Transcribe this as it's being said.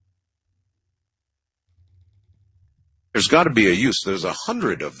There's got to be a use. There's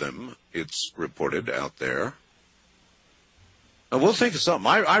 100 of them, it's reported, out there. We'll think of something.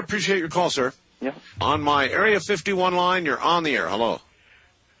 I appreciate your call, sir. Yeah. On my Area 51 line, you're on the air. Hello.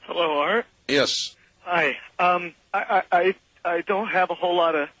 Hello, Art. Yes. Hi. I don't have a whole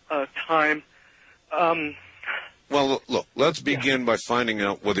lot of time. Well, look, let's begin by finding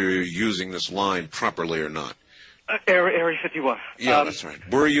out whether you're using this line properly or not. Area 51. Yeah, that's right.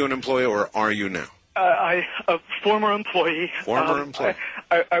 Were you an employee or are you now? A former employee. Former employee.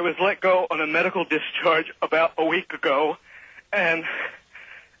 I was let go on a medical discharge about a week ago, and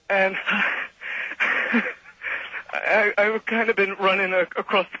I've kind of been running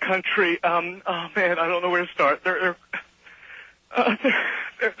across the country. Oh man, I don't know where to start. They're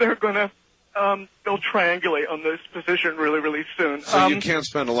gonna they'll triangulate on this position really soon. So you can't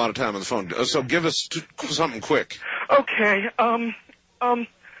spend a lot of time on the phone. So give us something quick. Okay.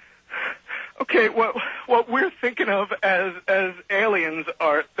 Okay. What we're thinking of as aliens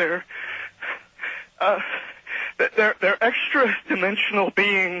are they're extra-dimensional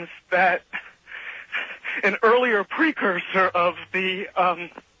beings that an earlier precursor of the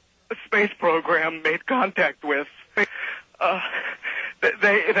space program made contact with.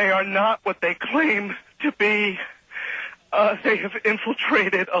 They are not what they claim to be. They have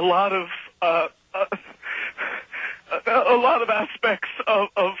infiltrated a lot of aspects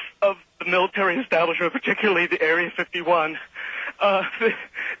of the military establishment, particularly the Area 51. The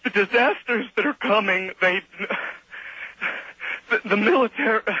disasters that are coming, the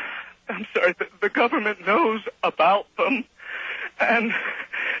military, I'm sorry, the government knows about them, and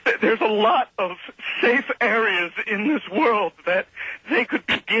there's a lot of safe areas in this world that they could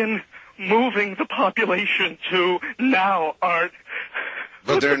begin moving the population to now, Art.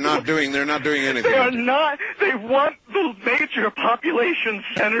 But they're not doing anything. They are not. They want the major population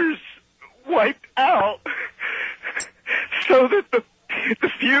centers wiped out so that the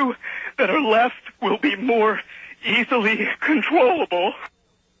few that are left will be more easily controllable.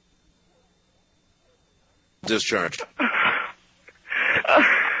 Discharged.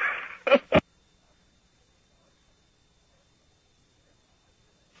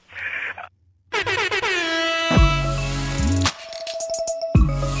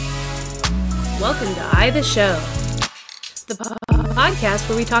 Welcome to the Show, the podcast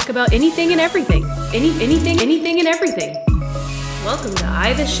where we talk about anything and everything. Anything and everything. Welcome to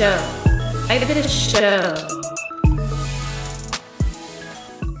the Show. The Show.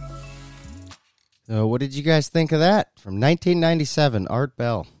 So what did you guys think of that? From 1997, Art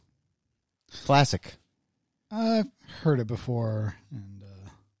Bell. Classic. I've heard it before. And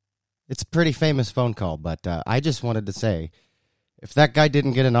it's a pretty famous phone call, but I just wanted to say, if that guy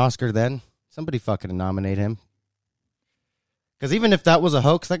didn't get an Oscar then, somebody fucking nominate him. Because even if that was a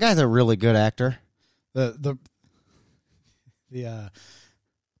hoax, that guy's a really good actor. Leonardo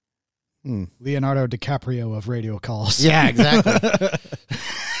DiCaprio of radio calls. Yeah, exactly.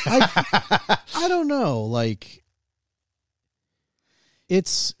 I don't know. Like,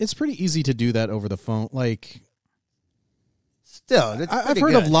 it's pretty easy to do that over the phone. Like, still, it's I've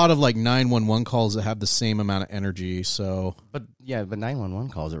heard of a lot of like 911 calls that have the same amount of energy. So, but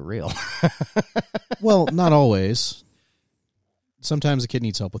 911 calls are real. Well, not always. Sometimes a kid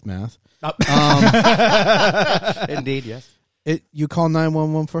needs help with math. Indeed, yes. You call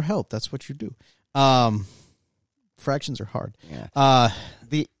 911 for help. That's what you do. Fractions are hard. Yeah.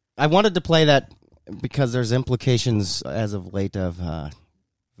 I wanted to play that because there's implications as of late of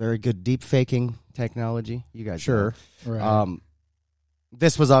very good deep faking technology. You guys sure. know. Right.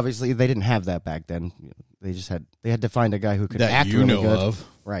 This was obviously, they didn't have that back then. They had to find a guy who could act really good. Of.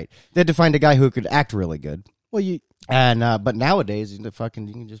 Right. They had to find a guy who could act really good. Well, but nowadays you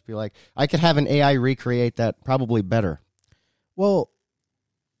can just be like, I could have an AI recreate that probably better. Well,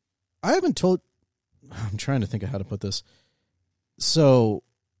 I'm trying to think of how to put this. So,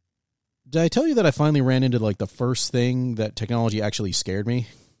 did I tell you that I finally ran into like the first thing that technology actually scared me?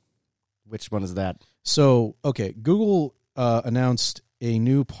 Which one is that? So, okay, Google announced a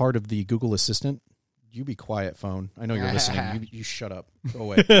new part of the Google Assistant. You be quiet, phone. I know you're listening. You shut up. Go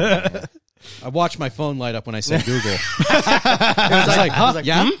away. I watched my phone light up when I said Google. I was like,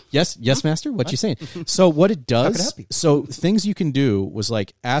 yeah? Yes, master? What you saying? So what it does, so things you can do was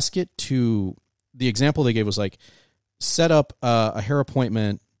like ask it to, the example they gave was like, set up a hair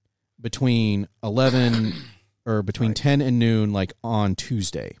appointment between 11 or between 10 and noon, like on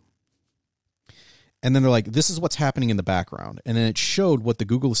Tuesday. And then they're like, this is what's happening in the background. And then it showed what the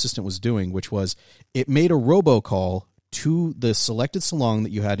Google Assistant was doing, which was it made a robocall to the selected salon that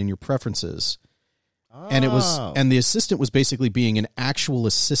you had in your preferences And the assistant was basically being an actual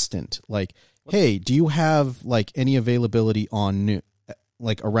assistant. Like, hey, do you have like any availability on noon,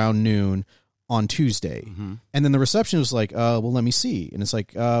 like around noon on Tuesday? Mm-hmm. And then the receptionist was like, well, let me see. And it's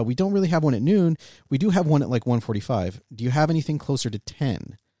like, we don't really have one at noon. We do have one at like 1:45. Do you have anything closer to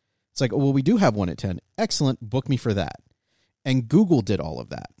 10? It's like, oh, well, we do have one at 10. Excellent. Book me for that. And Google did all of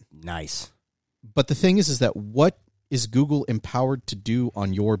that. Nice. But the thing is that what is Google empowered to do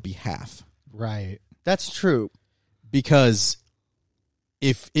on your behalf? Right. That's true. Because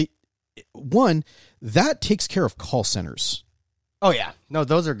that takes care of call centers. Oh, yeah. No,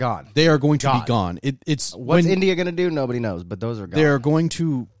 those are gone. They are going to be gone. What's India going to do? Nobody knows, but those are gone. They're going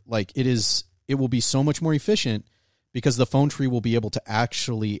to, like, it will be so much more efficient because the phone tree will be able to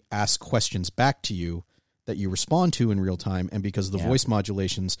actually ask questions back to you that you respond to in real time, and because the voice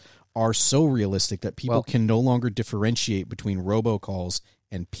modulations are so realistic that people can no longer differentiate between robocalls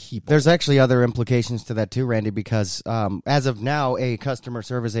and people. There's actually other implications to that too, Randy, because as of now, a customer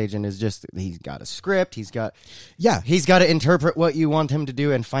service agent is he's got a script, he's got to interpret what you want him to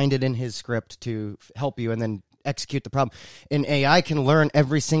do and find it in his script to help you and then execute the problem. And AI can learn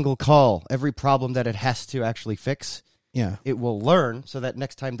every single call, every problem that it has to actually fix. Yeah. It will learn so that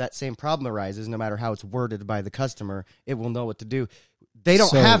next time that same problem arises, no matter how it's worded by the customer, it will know what to do. They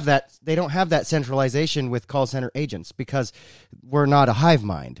don't have that. They don't have that centralization with call center agents because we're not a hive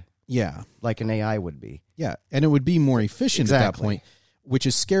mind. Yeah, like an AI would be. Yeah, and it would be more efficient at that point, which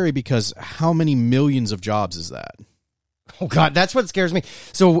is scary because how many millions of jobs is that? Oh God, that's what scares me.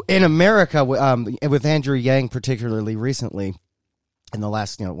 So in America, with Andrew Yang particularly recently, in the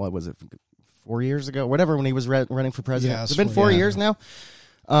last, what was it, 4 years ago, whatever, when he was running for president. Yeah, it's been 4 years now.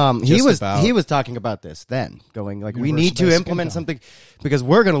 He was talking about this then, going like, we need to implement something because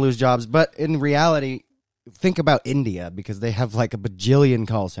we're going to lose jobs. But in reality, think about India because they have like a bajillion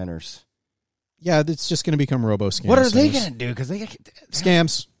call centers. Yeah, it's just going to become robo-scams. What are they going to do? Because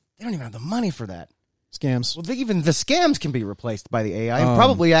scams. They don't even have the money for that. Scams. Well, even the scams can be replaced by the AI and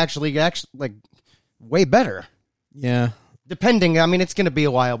probably actually like way better. Yeah. Depending, I mean, it's going to be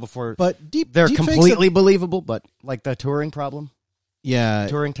a while before they're completely believable, but like the Turing problem. Yeah.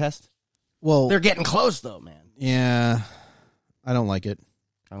 Turing test. Well, they're getting close though, man. Yeah. I don't like it.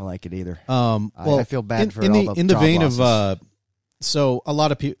 I don't like it either. I feel bad for in all the vein losses. of so a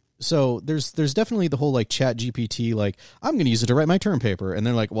lot of people. So there's definitely the whole like Chat GPT, like I'm going to use it to write my term paper, and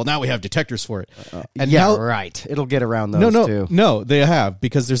they're like, well, now we have detectors for it. And right, it'll get around those too. No, they have,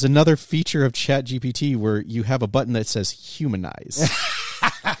 because there's another feature of Chat GPT where you have a button that says humanize,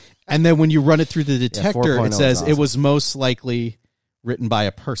 and then when you run it through the detector, it says it was most likely written by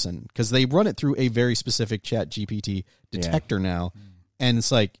a person, because they run it through a very specific Chat GPT detector now, and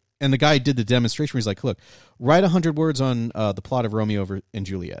it's like. And the guy did the demonstration where he's like, look, write 100 words on the plot of Romeo and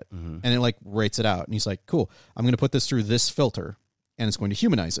Juliet. Mm-hmm. And it like rates it out. And he's like, cool, I'm going to put this through this filter and it's going to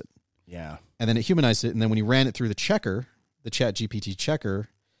humanize it. Yeah. And then it humanized it. And then when he ran it through the checker, the Chat GPT checker,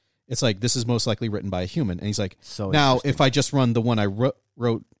 it's like, this is most likely written by a human. And he's like, now if I just run the one I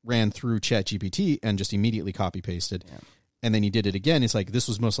ran through Chat GPT and just immediately copy pasted, and then he did it again, it's like, this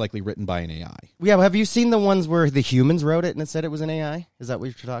was most likely written by an AI. Yeah, have you seen the ones where the humans wrote it and it said it was an AI? Is that what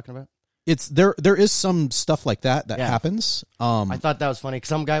you're talking about? It's there is some stuff like that happens. I thought that was funny.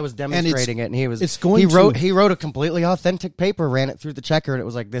 Some guy was demonstrating it, and he wrote a completely authentic paper, ran it through the checker, and it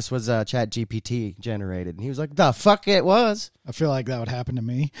was like, this was Chat GPT generated. And he was like, the fuck it was. I feel like that would happen to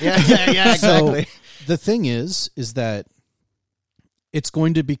me. Yeah, exactly. So the thing is that it's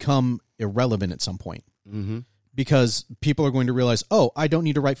going to become irrelevant at some point. Mm-hmm. Because people are going to realize, oh, I don't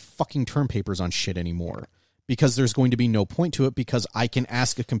need to write fucking term papers on shit anymore. Because there's going to be no point to it, because I can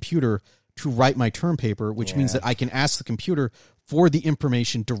ask a computer to write my term paper, which means that I can ask the computer for the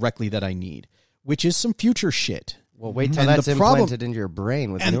information directly that I need, which is some future shit. Well, wait till that's implanted into your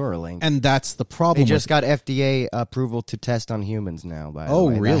brain with Neuralink. And that's the problem. They just got FDA approval to test on humans now, by the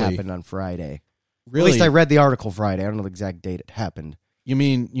way. Really? That happened on Friday. Really? At least I read the article Friday. I don't know the exact date it happened. You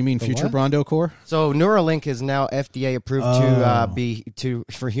mean future Brondo Core? So Neuralink is now FDA approved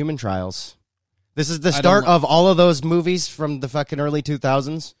for human trials. This is the start of all of those movies from the fucking early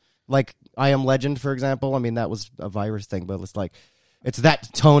 2000s, like I Am Legend, for example. I mean, that was a virus thing, but it's that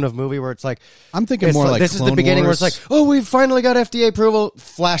tone of movie where it's like, I'm thinking more like this Clone is the beginning Wars. where it's like, oh, we've finally got FDA approval.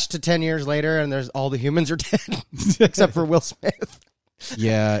 Flash to 10 years later, and there's all the humans are dead except for Will Smith.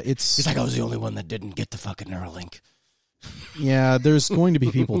 Yeah, he's like, I was the only one that didn't get the fucking Neuralink. Yeah, there's going to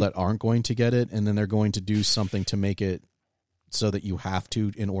be people that aren't going to get it, and then they're going to do something to make it so that you have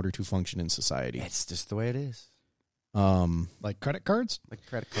to in order to function in society. It's just the way it is. Like credit cards? Like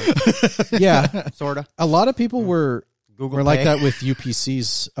credit cards. Yeah. Sort of. A lot of people were Google We're like Pay. that with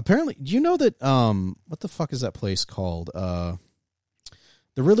UPCs. Apparently, do you know that? What the fuck is that place called? The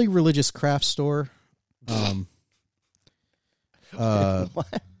really religious craft store. What?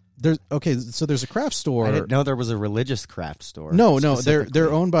 There's so there's a craft store. I didn't know there was a religious craft store. No, specifically.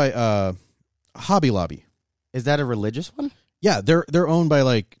 they're owned by Hobby Lobby. Is that a religious one? Yeah, they're owned by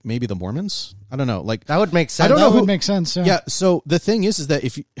like maybe the Mormons. I don't know. Like That would make sense. I don't That know would who- make sense. Yeah. Yeah. So the thing is that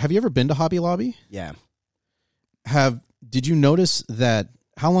have you ever been to Hobby Lobby? Yeah. Did you notice that?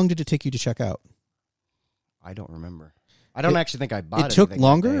 How long did it take you to check out? I don't remember. I don't actually think I bought it. It took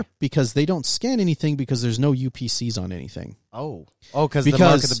longer because they don't scan anything because there's no UPCs on anything. Because the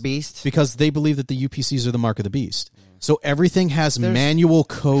mark of the beast. Because they believe that the UPCs are the mark of the beast. So everything has manual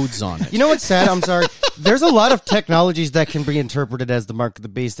codes on it. You know what's sad? I'm sorry. There's a lot of technologies that can be interpreted as the mark of the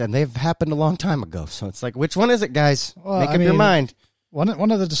beast, and they've happened a long time ago. So it's like, which one is it, guys? Well, Make I up your mean, mind.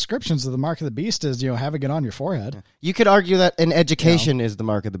 One of the descriptions of the mark of the beast is, having it on your forehead. You could argue that an education is the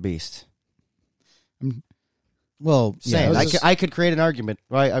mark of the beast. Well, Saying, yeah, I could create an argument.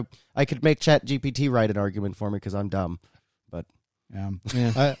 Right? I could make ChatGPT write an argument for me because I'm dumb. But Yeah.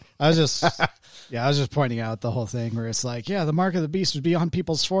 I was just pointing out the whole thing where it's like, the mark of the beast would be on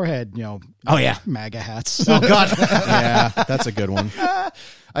people's forehead, Oh, yeah. MAGA hats. Oh, God. yeah, that's a good one.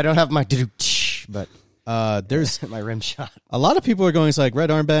 I don't have my but There's my rim shot. a lot of people are going, it's like red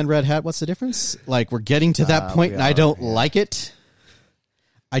armband, red hat. What's the difference? Like we're getting to that point, and I don't like it.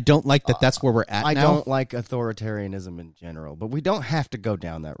 I don't like that. That's where we're at. I now. don't like authoritarianism in general, but we don't have to go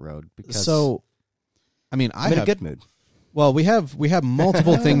down that road because I'm in a good mood. Well, we have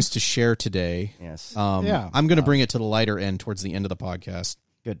multiple things to share today. Yes. I'm going to bring it to the lighter end towards the end of the podcast.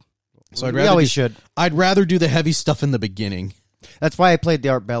 Good. So we always should. I'd rather do the heavy stuff in the beginning. That's why I played the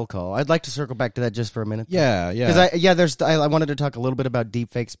Art Bell call. I'd like to circle back to that just for a minute. Yeah. Because I wanted to talk a little bit about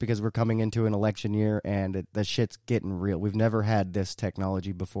deepfakes because we're coming into an election year and the shit's getting real. We've never had this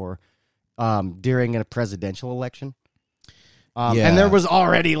technology before during a presidential election. And there was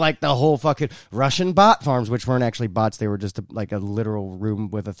already like the whole fucking Russian bot farms, which weren't actually bots. They were just like a literal room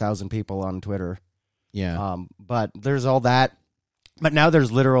with 1,000 people on Twitter. Yeah. But there's all that. But now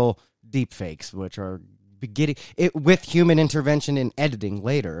there's literal deepfakes, which are getting it with human intervention in editing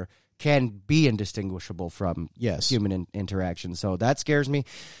later can be indistinguishable from human interaction. So that scares me.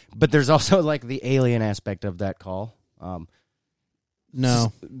 But there's also like the alien aspect of that call.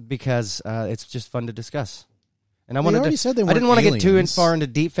 No, because it's just fun to discuss. And I didn't want to get too far into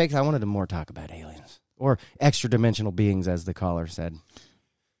deepfakes. I wanted to more talk about aliens or extra-dimensional beings, as the caller said.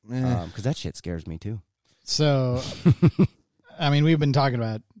 Because that shit scares me too. So, I mean, we've been talking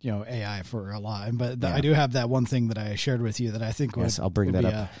about AI for a lot, but I do have that one thing that I shared with you that I think I'll bring that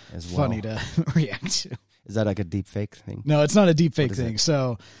up as well. Funny to react to. Is that like a deepfake thing? No, it's not a deepfake thing.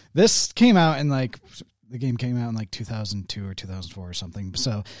 So this came out in the game came out in 2002 or 2004 or something.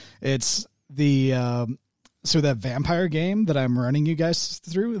 So it's the so that vampire game that I'm running you guys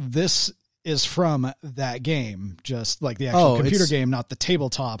through. This is from that game, just like the actual computer game, not the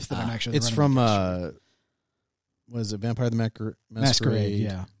tabletop that I'm actually. It's from what is it? Vampire the Masquerade?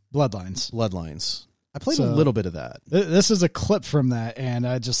 Yeah, Bloodlines. I played a little bit of that. This is a clip from that, and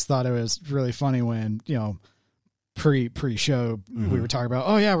I just thought it was really funny when pre-show we were talking about.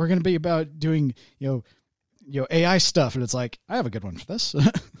 Oh yeah, we're going to be about doing AI stuff, and it's like I have a good one for this.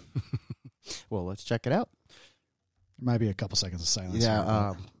 Well, let's check it out. There might be a couple seconds of silence.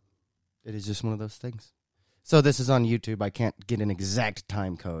 Yeah, it is just one of those things. So this is on YouTube. I can't get an exact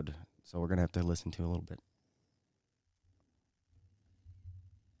time code, so we're going to have to listen to a little bit.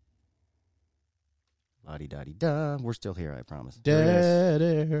 La-di-da-di-da. We're still here, I promise. Dead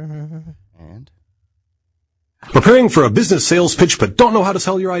air. And? Preparing for a business sales pitch but don't know how to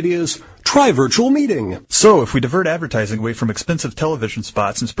sell your ideas? Try virtual meeting. So, if we divert advertising away from expensive television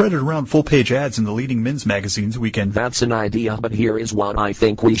spots and spread it around full-page ads in the leading men's magazines, we can... That's an idea, but here is what I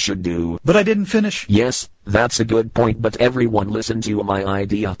think we should do. But I didn't finish. Yes, that's a good point, but everyone listen to my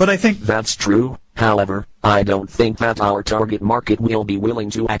idea. But I think... That's true. However, I don't think that our target market will be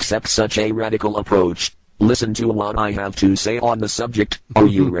willing to accept such a radical approach. Listen to what I have to say on the subject. Are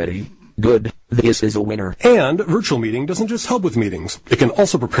you ready? Good. This is a winner. And virtual meeting doesn't just help with meetings. It can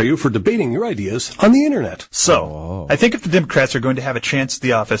also prepare you for debating your ideas on the internet. So, I think if the Democrats are going to have a chance at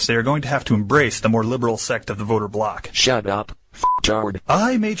the office, they are going to have to embrace the more liberal sect of the voter bloc. Shut up, f***ard.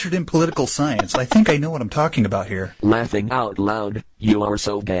 I majored in political science. I think I know what I'm talking about here. Laughing out loud. You are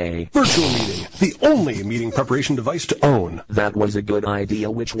so gay. Virtual meeting, the only meeting preparation device to own. That was a good idea,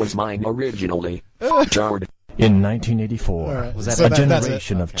 which was mine originally. F***ard. In 1984, right. was that a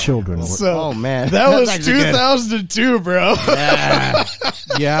generation of children were... Oh, man. That was That's actually 2002, bro.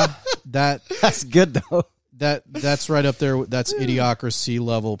 Yeah, That's good, though. That's right up there. That's idiocracy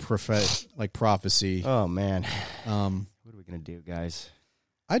level prophecy. Oh man. What are we gonna do, guys?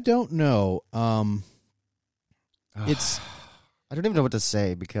 I don't know. I don't even know what to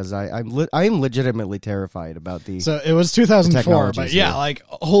say because I am legitimately terrified about the. So it was 2004, but yeah, here. like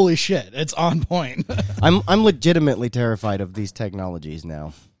holy shit, it's on point. I'm legitimately terrified of these technologies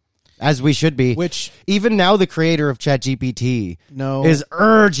now, as we should be. Which even now, the creator of ChatGPT is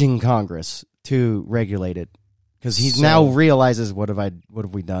urging Congress to regulate it because he now realizes what have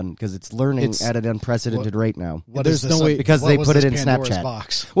we done because it's learning at an unprecedented rate now. There's no way because they put it in Snapchat.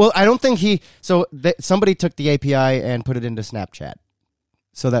 Box? Well, I don't think somebody took the API and put it into Snapchat,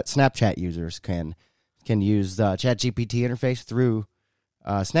 so that Snapchat users can use the ChatGPT interface through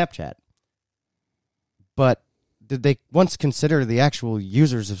Snapchat. But did they once consider the actual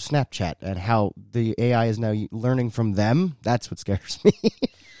users of Snapchat and how the AI is now learning from them? That's what scares me.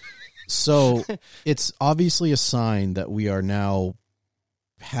 So it's obviously a sign that we are now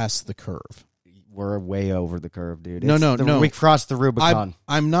past the curve. We're way over the curve, dude. No. We crossed the Rubicon.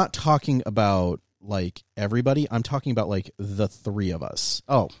 I'm not talking about like everybody. I'm talking about like the three of us.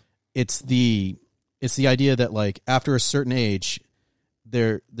 Oh, it's the idea that like after a certain age,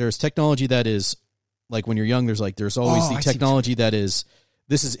 there's technology that is like when you're young. There's always the technology that is.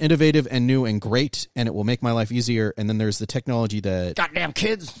 This is innovative and new and great, and it will make my life easier. And then there's the technology that goddamn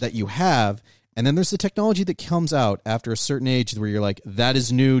kids that you have, and then there's the technology that comes out after a certain age where you're like, that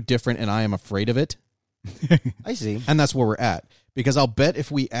is new, different, and I am afraid of it. I see, and that's where we're at. Because I'll bet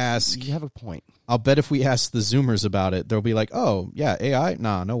if we ask, you have a point. I'll bet if we ask the Zoomers about it, they'll be like, "Oh yeah, AI,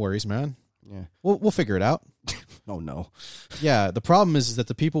 nah, no worries, man. Yeah, we'll figure it out." Oh no, yeah. The problem is that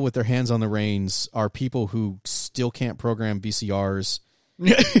the people with their hands on the reins are people who still can't program VCRs.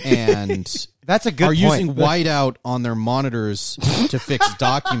 And that's a good are point. Using whiteout on their monitors to fix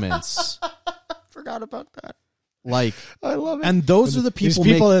documents. Forgot about that. Like, I love it. And those are the people.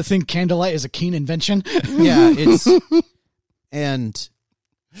 These people that think candlelight is a keen invention. Yeah, it's and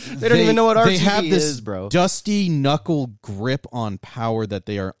they don't even know what RGB they have this is, bro. Dusty knuckle grip on power that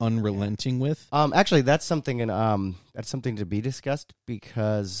they are unrelenting with. Actually, that's something to be discussed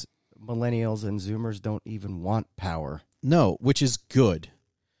because millennials and Zoomers don't even want power. No, which is good.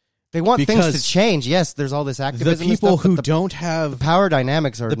 They want things to change. Yes, there's all this activism. The people and stuff, who don't have the power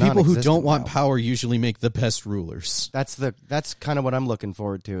dynamics are the people who don't want now. Power usually make the best rulers. That's kind of what I'm looking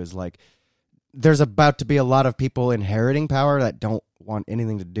forward to. Is like there's about to be a lot of people inheriting power that don't want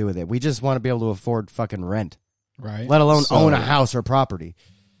anything to do with it. We just want to be able to afford fucking rent, right? Let alone own a house or property.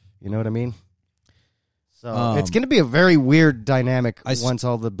 You know what I mean? So it's going to be a very weird dynamic once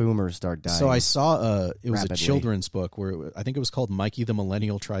all the boomers start dying. So I saw it was rapidly. a children's book where I think it was called Mikey the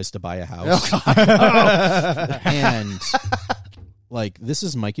Millennial Tries to Buy a House. And like this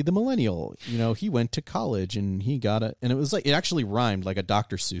is Mikey the Millennial. You know, he went to college and he got and it was like it actually rhymed like a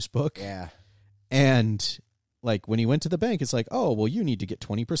Dr. Seuss book. Yeah. And like when he went to the bank, it's like, oh, well, you need to get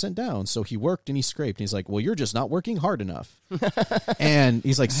 20% down. So he worked and he scraped. And he's like, well, you're just not working hard enough. And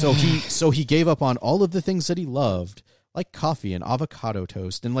he's like, so he gave up on all of the things that he loved, like coffee and avocado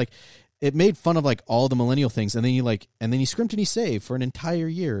toast. And like it made fun of like all the millennial things. And then he scrimped and he saved for an entire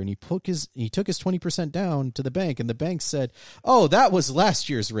year. And he took his 20% down to the bank. And the bank said, oh, that was last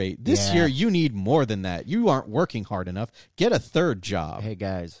year's rate. This year you need more than that. You aren't working hard enough. Get a third job. Hey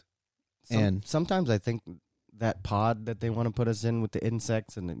guys. And sometimes I think that pod that they want to put us in with the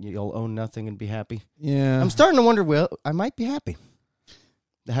insects and you'll own nothing and be happy. Yeah. I'm starting to wonder, I might be happy.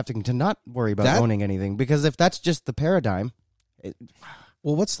 I have to not worry about owning anything because if that's just the paradigm.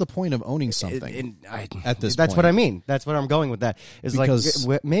 Well, what's the point of owning something at this point? That's what I mean. That's what I'm going with that. Is because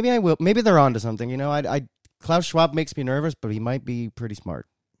like, maybe I will. Maybe they're onto something. You know, Klaus Schwab makes me nervous, but he might be pretty smart.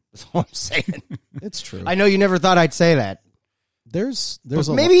 That's what I'm saying. It's true. I know you never thought I'd say that. There's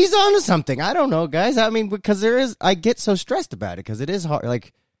maybe he's onto something. I don't know, guys. I mean, because I get so stressed about it because it is hard.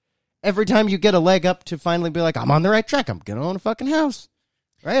 Like every time you get a leg up to finally be like, I'm on the right track. I'm gonna own a fucking house,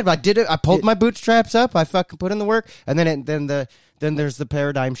 right? I did it. I pulled my bootstraps up. I fucking put in the work, and then there's the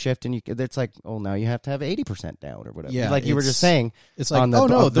paradigm shift, and it's like, oh, now you have to have 80% down or whatever. Yeah, like you were just saying. It's like, those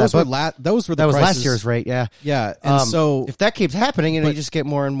were the that was prices. last year's rate. Yeah, yeah. And so if that keeps happening, you just get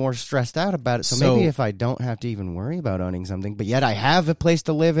more and more stressed out about it. So maybe if I don't have to even worry about owning something, but yet I have a place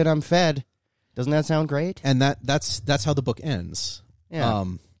to live and I'm fed, doesn't that sound great? And that's how the book ends. Yeah,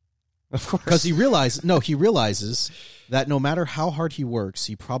 of course, because he realizes that no matter how hard he works,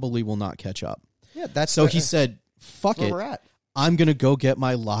 he probably will not catch up. Yeah, that's so he said, "Fuck it, we're at." I'm going to go get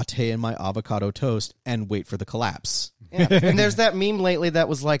my latte and my avocado toast and wait for the collapse. Yeah. And there's that meme lately that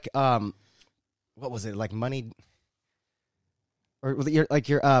was like, what was it? Like money or like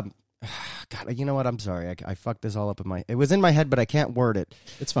your God, you know what? I'm sorry. I fucked this all up in my. It was in my head, but I can't word it.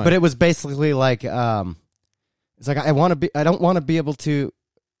 It's fine. But it was basically like, it's like I want to be. I don't want to be able to.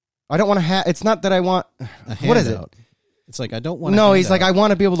 I don't want to have. It's not that I want. What is it? It's like I don't want. No, he's like I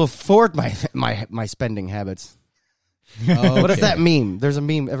want to be able to afford my spending habits. Oh, what is that meme? There's a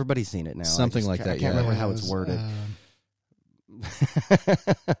meme. Everybody's seen it now. Something like that. I can't remember how it's worded.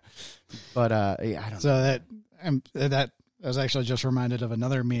 But yeah, I don't. So that I was actually just reminded of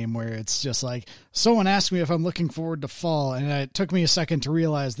another meme where it's just like someone asked me if I'm looking forward to fall, and it took me a second to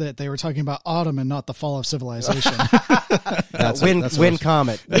realize that they were talking about autumn and not the fall of civilization. Wind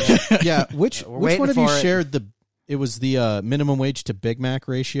comet. Yeah, which one of you it. shared the? It was the minimum wage to Big Mac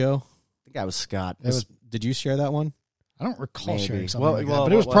ratio. I think I was Scott. Did you share that one? I don't recall sharing something Well, like that, well,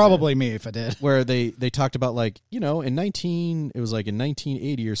 but it was what was probably me if I did. Where they talked about like, you know, in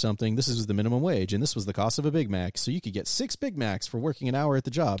 1980 or something, this is the minimum wage, and this was the cost of a Big Mac. So you could get 6 Big Macs for working an hour at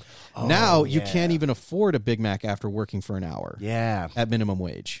the job. Now you can't even afford a Big Mac after working for an hour. Yeah, at minimum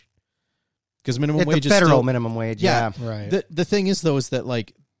wage, because minimum wage is federal minimum wage. Yeah, right. The thing is though is that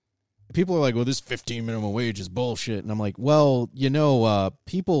like people are like, well, this 15 minimum wage is bullshit, and I'm like, well, you know,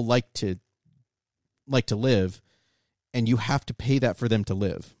 people like to live. And you have to pay that for them to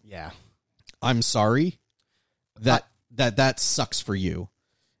live. Yeah. I'm sorry that sucks for you.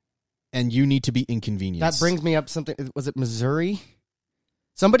 And you need to be inconvenienced. That brings me up something. Was it Missouri?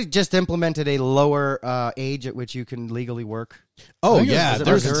 Somebody just implemented a lower age at which you can legally work. Oh, yeah.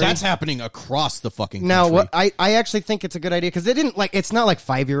 That's happening across the fucking country. Now, what I actually think it's a good idea because they didn't it's not like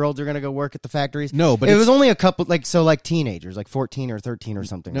 5-year-olds are going to go work at the factories. No, but it was only a couple, like teenagers, like 14 or 13 or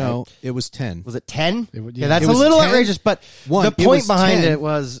something. No, right? It was 10. Was it 10? Yeah, that's a little 10. outrageous, but the point behind it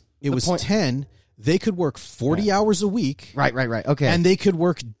was... It was 10. They could work 40 hours a week. Right. Okay. And they could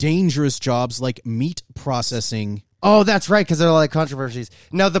work dangerous jobs like meat processing. Oh, that's right, because there are a lot of controversies.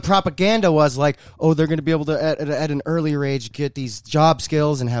 Now, the propaganda was like, oh, they're going to be able to, at an earlier age, get these job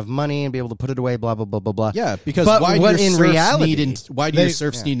skills and have money and be able to put it away, blah, blah, blah, blah, blah. Yeah, because why do your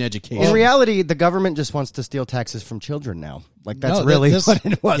serfs need an education? In reality, the government just wants to steal taxes from children now. Like, that's what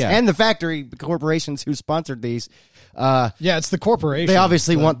it was. Yeah. And the factory corporations who sponsored these. It's the corporation. They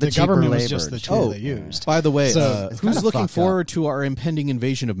obviously want the cheaper government labor. was just the tool they used. By the way, So, who's looking forward to our impending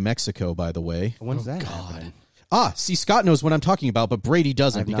invasion of Mexico, by the way? When's that happening? See, Scott knows what I'm talking about, but Brady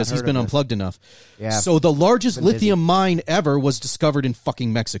doesn't because he's been unplugged enough. Yeah. So the largest lithium mine ever was discovered in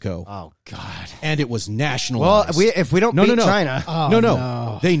fucking Mexico. Oh, God. And it was nationalized. Well, if we don't beat China...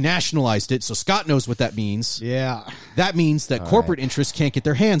 No. They nationalized it, so Scott knows what that means. Yeah. That means that corporate interests can't get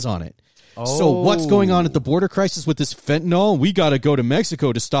their hands on it. So what's going on at the border crisis with this fentanyl? We got to go to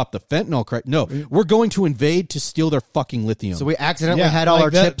Mexico to stop the fentanyl crisis. No, we're going to invade to steal their fucking lithium. So we accidentally had all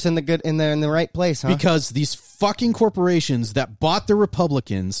our chips in the right place, huh? Because these fucking corporations that bought the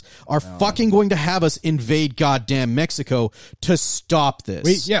Republicans are fucking going to have us invade goddamn Mexico to stop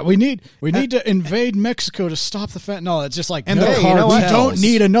this. We need to invade Mexico to stop the fentanyl. It's just like, and no, the you know what? We don't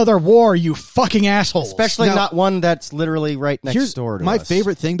need another war, you fucking assholes. Especially not one that's literally right next door to my us.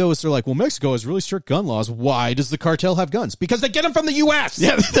 favorite thing, though, is they're like, well, Mexico has really strict gun laws. Why does the cartel have guns? Because they get them from the U.S.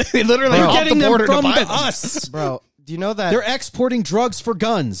 Yeah, they literally are off getting the border them from to buy us. Bro, do you know that they're exporting drugs for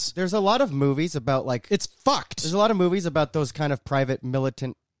guns? There's a lot of movies about it's fucked. There's a lot of movies about those kind of private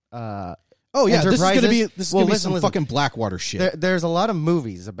militant this is going to be some fucking Blackwater shit. There's a lot of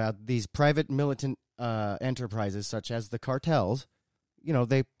movies about these private militant enterprises such as the cartels. You know,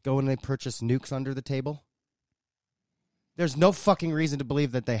 they go and they purchase nukes under the table. There's no fucking reason to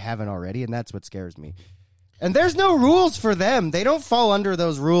believe that they haven't already, and that's what scares me. And there's no rules for them. They don't fall under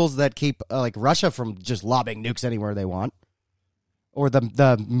those rules that keep like Russia from just lobbing nukes anywhere they want. Or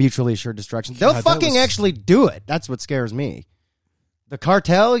the mutually assured destruction. They'll actually do it. That's what scares me. The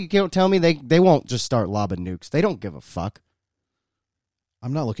cartel, you can't tell me they won't just start lobbing nukes. They don't give a fuck.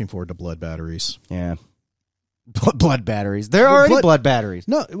 I'm not looking forward to blood batteries. Yeah. Blood batteries. There are already blood batteries.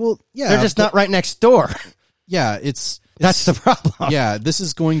 No, well, yeah. They're just not right next door. Yeah, that's the problem. Yeah, this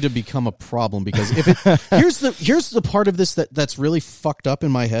is going to become a problem because if it here's the part of this that's really fucked up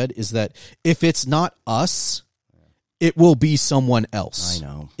in my head is that if it's not us, it will be someone else. I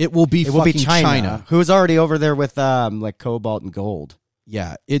know. It will be China, who's already over there with like cobalt and gold.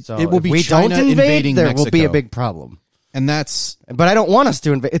 Yeah, it will be China don't invading there Mexico. Will be a big problem. And that's but I don't want us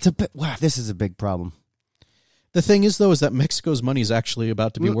to invade. This is a big problem. The thing is, though, is that Mexico's money is actually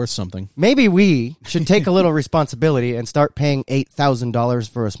about to be worth something. Maybe we should take a little responsibility and start paying $8,000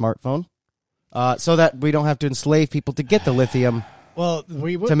 for a smartphone so that we don't have to enslave people to get the lithium Well,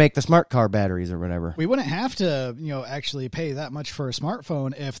 we would to make the smart car batteries or whatever. We wouldn't have to, actually pay that much for a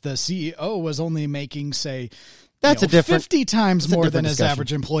smartphone if the CEO was only making, say, That's a different 50 times that's a more different than his discussion.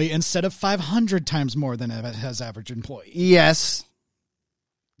 average employee instead of 500 times more than his average employee. Yes,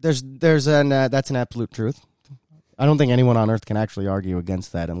 that's an absolute truth. I don't think anyone on earth can actually argue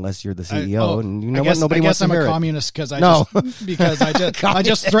against that unless you're the CEO, and you know what? Nobody wants to hear it. I guess I'm a communist because I No.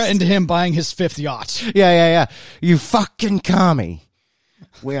 just threatened him buying his 5th yacht. Yeah. You fucking commie.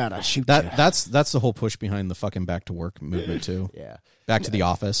 We ought to shoot you. That's the whole push behind the fucking back to work movement too. Yeah. Back to the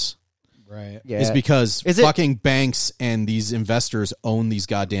office. Right. Yeah. Is because Is it- fucking banks and these investors own these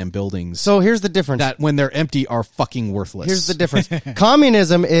goddamn buildings. So here's the difference. That when they're empty are fucking worthless. Here's the difference.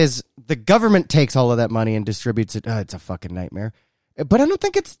 Communism is the government takes all of that money and distributes it. It's a fucking nightmare. But I don't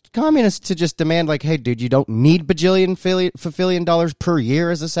think it's communist to just demand like, hey, dude, you don't need bajillion dollars per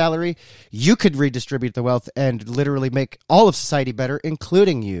year as a salary. You could redistribute the wealth and literally make all of society better,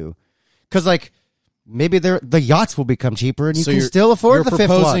 including you. Because like maybe the yachts will become cheaper and you can still afford the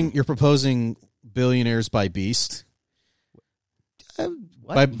 5th one. You're proposing billionaires by Beast.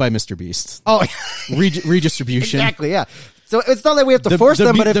 By Mr. Beast. Oh, Redistribution. exactly, yeah. So it's not that we have to force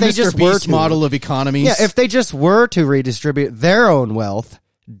them, but if the they Mr. just were Beast to, model of economies. yeah, if they just were to redistribute their own wealth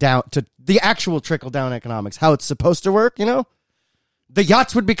down to the actual trickle-down economics, how it's supposed to work, the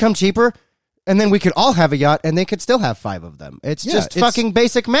yachts would become cheaper, and then we could all have a yacht, and they could still have 5 of them. It's just fucking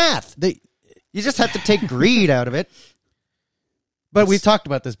basic math. You just have to take greed out of it. But we've talked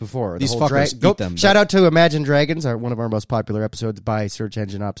about this before. These fuckers eat them. Shout out to Imagine Dragons, one of our most popular episodes by search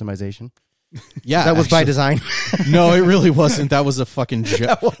engine optimization. Yeah, that was by design. No, it really wasn't. That was a fucking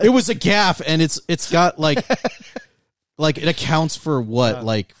joke. It was a gaffe, and it's got like it accounts for what,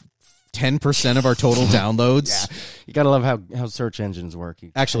 like 10% of our total downloads. Yeah. You gotta love how search engines work.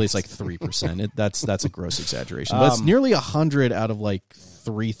 Actually, it's like 3%. That's a gross exaggeration, but it's nearly 100 out of like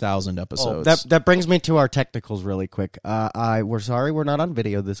 3,000 episodes. That brings me to our technicals really quick. We're sorry we're not on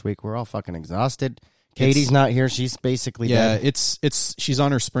video this week. We're all fucking exhausted. Katie's not here. She's basically dead. She's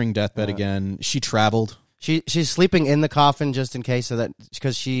on her spring deathbed again. She traveled. She's sleeping in the coffin just in case, so that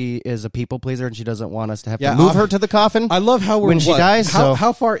because she is a people pleaser and she doesn't want us to have to move her to the coffin. I love how when she dies.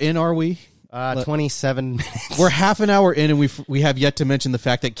 How far in are we? 27 minutes. We're half an hour in, and we have yet to mention the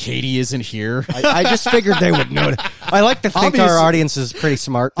fact that Katie isn't here. I just figured they would know. I like to think our audience is pretty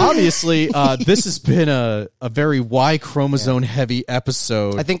smart. Obviously, this has been a very Y chromosome heavy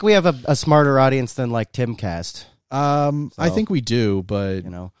episode. I think we have a smarter audience than like Timcast. I think we do, but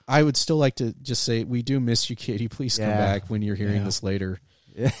I would still like to just say we do miss you, Katie. Please come back when you're hearing this later.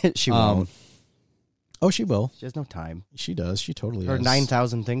 She won't. Oh, she will. She has no time. She does. She totally Her has.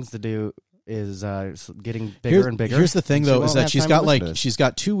 9,000 things to do is getting bigger and bigger. Here's the thing, though, is that she's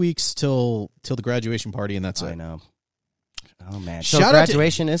got 2 weeks till the graduation party, and that's it. I know. Oh man! So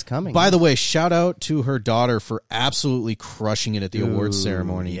graduation is coming. By the way, shout out to her daughter for absolutely crushing it at the awards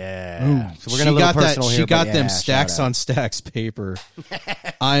ceremony. Yeah. So we're gonna personal here. She got them stacks on stacks paper.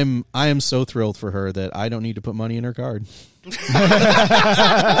 I am so thrilled for her that I don't need to put money in her card.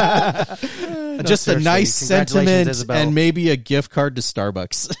 Just a nice sentiment Isabel. and maybe a gift card to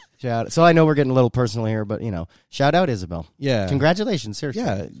Starbucks. So I know we're getting a little personal here, but shout out Isabel. Yeah, congratulations, seriously.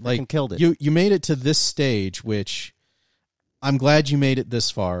 Yeah, like killed it. You made it to this stage, which I'm glad you made it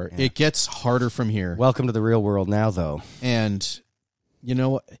this far. Yeah. It gets harder from here. Welcome to the real world now, though. And you know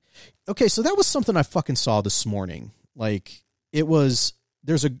what? Okay, so that was something I fucking saw this morning. Like it was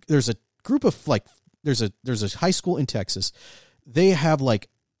there's a group of like there's a high school in Texas. They have like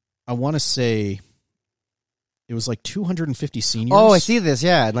I want to say it was like 250 seniors. Oh, I see this.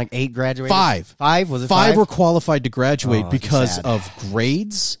 Yeah, and like 8 graduated. 5 was it? 5 were qualified to graduate because of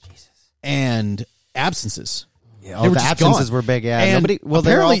grades and absences. Yeah, the absences were big. Yeah, and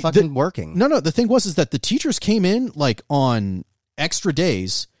they're all fucking working. No. The thing was that the teachers came in like on extra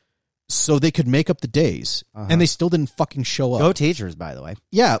days, so they could make up the days, and they still didn't fucking show up. Go teachers, by the way.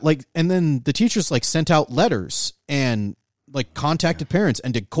 Yeah, like, and then the teachers like sent out letters and like contacted parents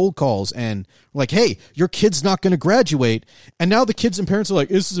and did cold calls and like, hey, your kid's not going to graduate. And now the kids and parents are like,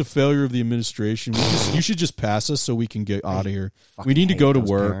 this is a failure of the administration. You should just pass us so we can get out of here. We need to go to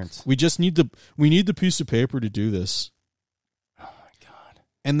work. Parents. We just need the piece of paper to do this. Oh my God.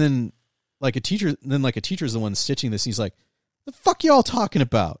 And then like a teacher is the one stitching this. He's like, the fuck y'all talking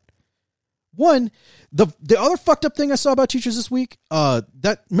about? One, the other fucked up thing I saw about teachers this week,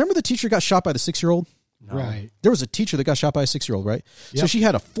 remember the teacher got shot by the 6-year-old? No. Right. There was a teacher that got shot by a 6-year-old, right? Yep. So she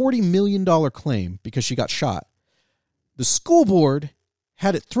had a $40 million claim because she got shot. The school board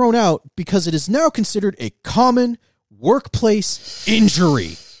had it thrown out because it is now considered a common workplace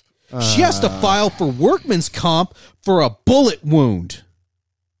injury. She has to file for workman's comp for a bullet wound.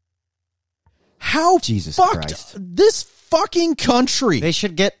 How Jesus fucked Christ. this fucking country? They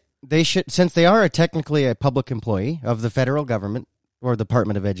should, since they are technically a public employee of the federal government or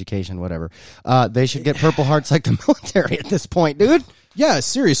Department of Education, whatever, they should get Purple Hearts like the military at this point, dude. Yeah,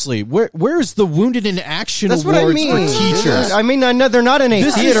 seriously. Where's the Wounded in Action That's awards what I mean. for teachers? I mean, I know they're not in a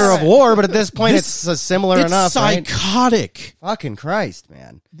This theater is- of war, but at this point, this- it's similar it's enough. Right? psychotic. Fucking Christ,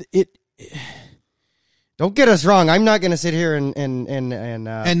 man! It Don't get us wrong. I'm not going to sit here and and that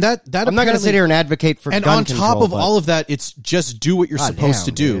I'm not going to apparently- sit here and advocate for and gun on top control, of but- all of that, it's just do what you're God supposed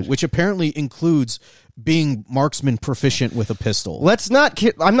to damn, do, dude. which apparently includes being marksman proficient with a pistol. Let's not.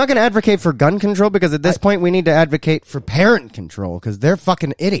 I'm not going to advocate for gun control because at this point we need to advocate for parent control because they're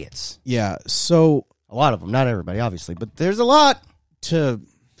fucking idiots. Yeah. So a lot of them, not everybody, obviously, but there's a lot.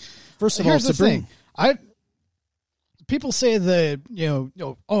 First of all, Here's to the bring thing. People say that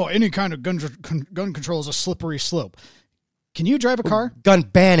any kind of gun control is a slippery slope. Can you drive a car? Gun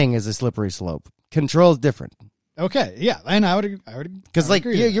banning is a slippery slope. Control is different. Okay, yeah, and I would Because like,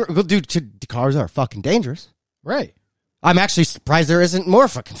 agree with that. dude, cars are fucking dangerous. Right. I'm actually surprised there isn't more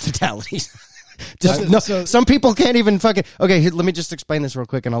fucking fatalities. So- some people can't even fucking. Okay, let me just explain this real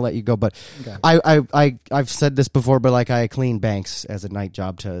quick, and I'll let you go. But Okay. I've said this before, but like I clean banks as a night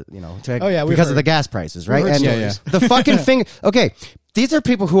job to Oh, yeah, we've because of heard- the gas prices, right? heard And stories. the fucking thing. Okay, these are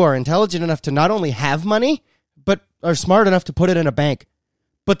people who are intelligent enough to not only have money, but are smart enough to put it in a bank.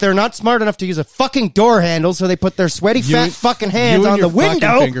 But they're not smart enough to use a fucking door handle, so they put their sweaty, fat fucking hands you and on your the window.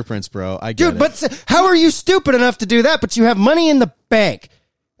 fucking fingerprints, bro. I get Dude, it. but how are you stupid enough to do that? But you have money in the bank,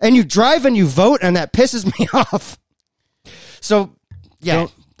 and you drive and you vote, and that pisses me off. So, yeah,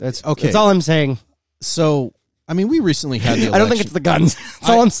 that's okay. That's all I'm saying. So, I mean, we recently had the election. I don't think it's the guns. That's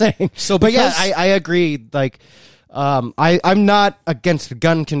all I'm saying. So, but yeah, because- I agree. Like, I'm not against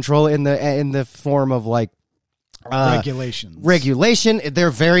gun control in the form of like Regulations. Regulation. They're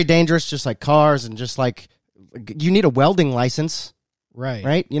very dangerous, just like cars, and just like you need a welding license, Right.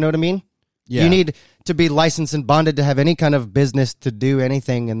 right? You know what I mean? Yeah. You need to be licensed and bonded to have any kind of business to do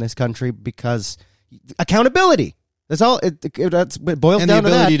anything in this country because accountability. That's all. It boils and down the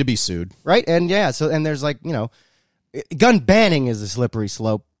to ability that, to be sued. right? And yeah, so and there's like gun banning is a slippery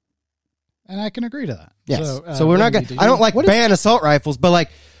slope. And I can agree to that. Yes. So we're not Lindy, going. do I don't you- like ban assault rifles, but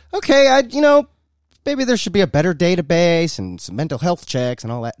like, okay, maybe there should be a better database and some mental health checks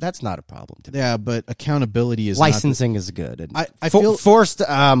and all that. That's not a problem to me. Yeah, but accountability is Licensing is good. And I feel forced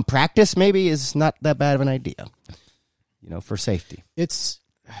practice maybe is not that bad of an idea. For safety. It's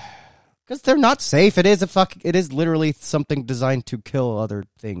Because they're not safe. It is literally something designed to kill other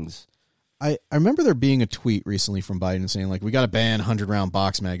things. I remember there being a tweet recently from Biden saying like we got to ban 100-round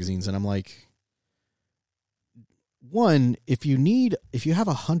box magazines, and I'm like, one, if you have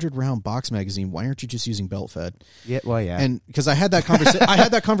a 100-round box magazine, why aren't you just using belt fed? Yeah, well, yeah. And because I had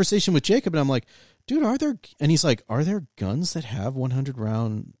that conversation with Jacob, and I'm like, dude, are there guns that have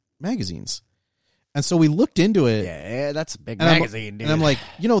 100-round magazines? And so we looked into it. Yeah, that's a big and magazine, dude. And I'm like,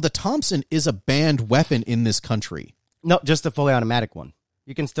 the Thompson is a banned weapon in this country. No, just a fully automatic one.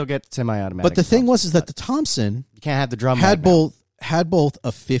 You can still get semi-automatic. But the thing is that the Thompson you can't have the drum had mag now. both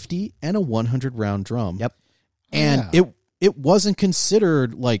a 50 and a 100-round drum. Yep. And it wasn't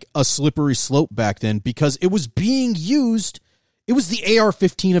considered like a slippery slope back then because it was being used. It was the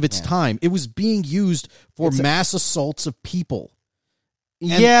AR-15 of its time. It was being used for mass assaults of people.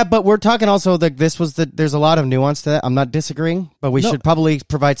 Yeah, but we're talking also that there's a lot of nuance to that. I'm not disagreeing, but we should probably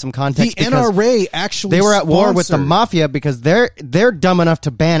provide some context. The NRA actually they were at war with the sponsored- mafia because they're dumb enough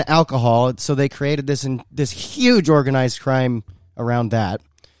to ban alcohol, so they created this huge organized crime around that.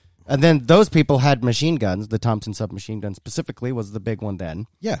 And then those people had machine guns. The Thompson submachine gun specifically was the big one then.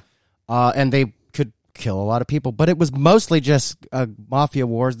 Yeah. And they could kill a lot of people, but it was mostly just mafia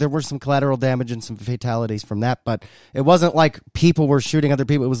wars. There were some collateral damage and some fatalities from that, but it wasn't like people were shooting other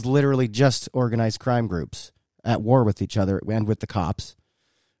people. It was literally just organized crime groups at war with each other and with the cops.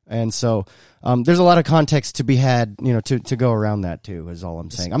 And so there's a lot of context to be had, to go around that too, is all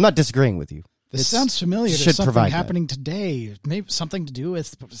I'm saying. I'm not disagreeing with you. This sounds familiar to should something provide happening today. Maybe something to do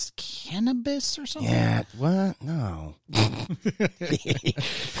with cannabis or something? Yeah, what? No.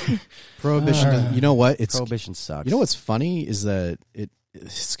 Prohibition. You know what? Prohibition sucks. You know what's funny is that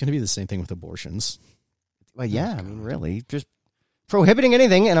it's going to be the same thing with abortions. Well, yeah, I mean, really. Just prohibiting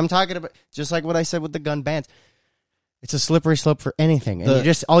anything, and I'm talking about just like what I said with the gun bans. It's a slippery slope for anything.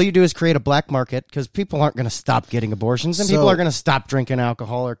 And all you do is create a black market because people aren't going to stop getting abortions and people are going to stop drinking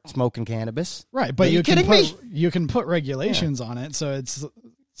alcohol or smoking cannabis. Right, but Are you kidding me? You can put regulations on it, so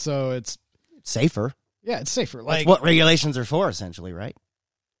it's safer. Yeah, it's safer. That's what regulations are for, essentially, right?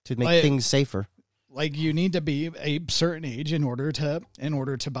 to make things safer. Like you need to be a certain age in order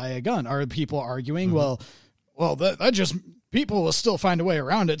to buy a gun. Are people arguing? Well, that just people will still find a way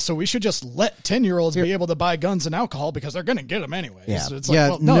around it. So we should just let 10-year-olds be able to buy guns and alcohol because they're going to get them anyway. Yeah. So it's like,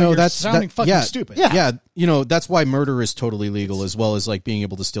 well, no, you're sounding fucking stupid. Yeah. You know, that's why murder is totally legal, as well as like being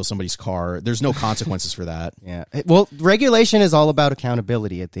able to steal somebody's car. There's no consequences for that. Yeah. Well, regulation is all about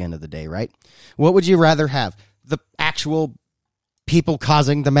accountability at the end of the day, right? What would you rather have? The actual people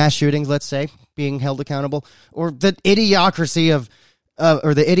causing the mass shootings, let's say, being held accountable, or the idiocracy of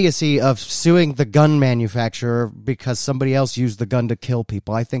or the idiocy of suing the gun manufacturer because somebody else used the gun to kill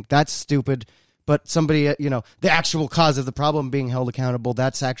people? I think that's stupid. But somebody, the actual cause of the problem being held accountable,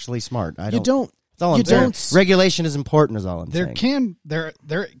 that's actually smart. That's all I'm saying. Regulation is important, is all I'm saying.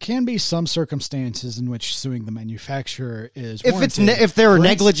 There can be some circumstances in which suing the manufacturer is if they're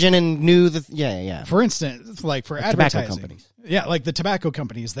negligent and knew that. For instance, like for advertising, tobacco companies. Yeah, like the tobacco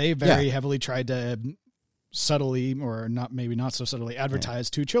companies, they very heavily tried to subtly, or not so subtly, advertise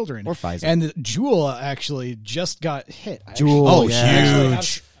to children. Or Pfizer. And Juul actually just got hit. Juul,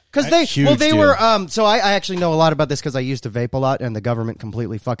 huge. Because they were, so I actually know a lot about this because I used to vape a lot, and the government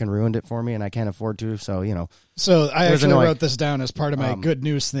completely fucking ruined it for me, and I can't afford to, so, So I actually wrote this down as part of my good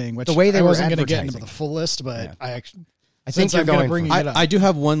news thing, which the way I wasn't going to get into the full list, but I think you're going for it. I do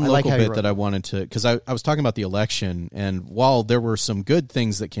have one local bit that I wanted to, because I was talking about the election, and while there were some good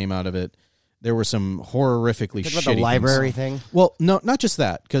things that came out of it, there were some horrifically shitty things. About the library thing? Well, no, not just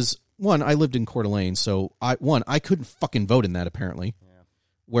that, because, one, I lived in Coeur d'Alene, so I couldn't fucking vote in that, apparently.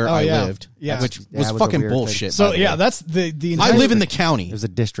 Where I lived, which was fucking bullshit. So that's the I live in the county. There's a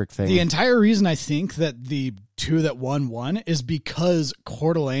district thing. The entire reason I think that the two that won is because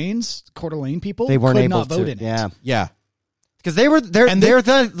Coeur d'Alene people they weren't could able not vote in it. Yeah. Because they're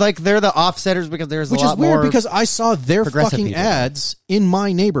the offsetters because there's which a lot is weird more because I saw their fucking ads in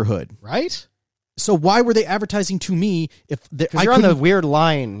my neighborhood, right? So why were they advertising to me if you're on the weird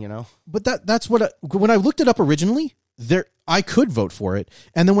line, But that's what when I looked it up originally. I could vote for it,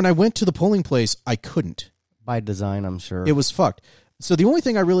 and then when I went to the polling place, I couldn't. By design, I'm sure. It was fucked. So the only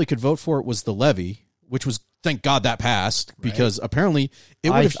thing I really could vote for was the levy, which was, thank God that passed, because apparently it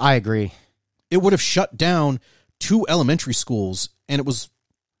would have... I agree. It would have shut down 2 elementary schools, and it was...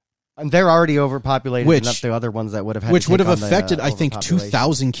 And they're already overpopulated, enough the other ones that would have had which would have affected, I think,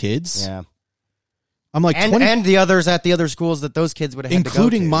 2,000 kids. Yeah. I'm like, and the others at the other schools that those kids would have had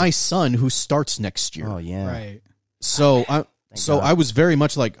including to go to. my son, who starts next year. Oh, yeah. Right. So I was very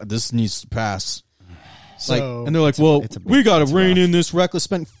much like, this needs to pass. And they're like, we got to rein in this reckless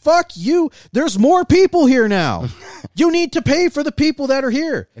spending. Fuck you. There's more people here now. You need to pay for the people that are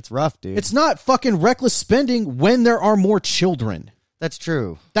here. It's rough, dude. It's not fucking reckless spending when there are more children. That's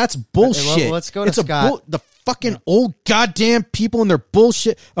true. That's bullshit. Well, let's go to Scott. The fucking old goddamn people and their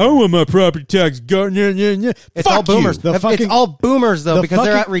bullshit. I want my property tax gone. It's all boomers. It's all boomers though, because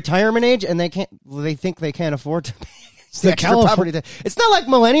they're at retirement age and they think they can't afford to pay the extra property. It's not like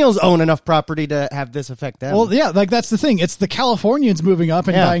millennials own enough property to have this affect them. Well, yeah, like that's the thing. It's the Californians moving up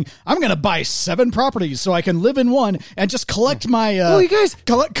and buying. I'm going to buy 7 properties so I can live in one and just collect my. You guys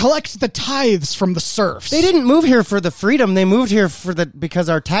collect the tithes from the serfs. They didn't move here for the freedom. They moved here because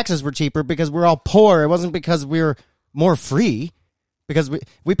our taxes were cheaper, because we're all poor. It wasn't because we were more free. Because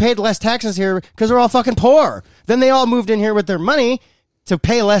we paid less taxes here because we're all fucking poor. Then they all moved in here with their money to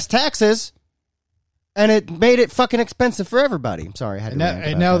pay less taxes. And it made it fucking expensive for everybody. I'm sorry, I had to.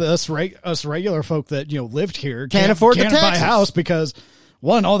 And now us regular folk that lived here can't afford the buy a house because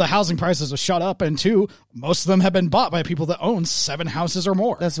 1, all the housing prices have shot up, and 2, most of them have been bought by people that own 7 houses or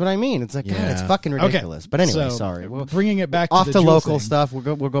more. That's what I mean. It's like God, it's fucking ridiculous. Okay. But anyway, sorry. Bringing it back off to the local thing. stuff.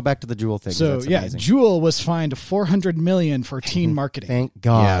 We'll go back to the Juul thing. So Juul was fined $400 million for teen marketing. Thank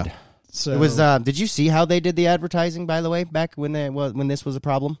God. Yeah. So it was. Did you see how they did the advertising? By the way, back when this was a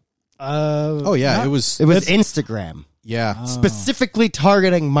problem. It was Instagram. Yeah. Specifically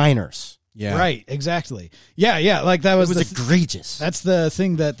targeting minors. Yeah. Right, exactly. Yeah, like that was egregious. That's the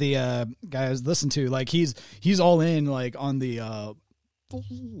thing that the guy I was listening to. Like he's all in like on the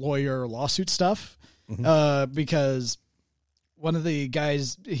lawyer lawsuit stuff. Mm-hmm. Because one of the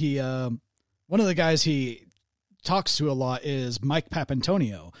guys he talks to a lot is Mike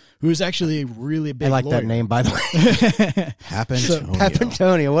Papantonio, who's actually a really big I like lawyer. that name, by the way.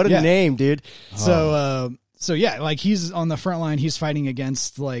 Papantonio. What a name, dude. So yeah, like he's on the front line. He's fighting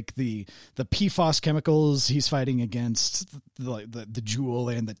against like the PFAS chemicals. He's fighting against the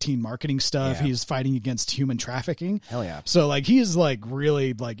Juul and the teen marketing stuff. Yeah. He's fighting against human trafficking. Hell yeah. So like he's like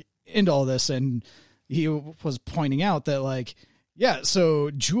really like into all this, and he was pointing out that like, Yeah,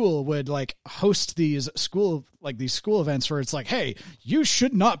 so Juul would like host these school events where it's like, hey, you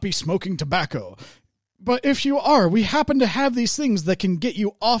should not be smoking tobacco. But if you are, we happen to have these things that can get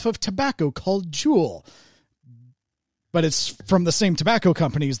you off of tobacco called Juul. But it's from the same tobacco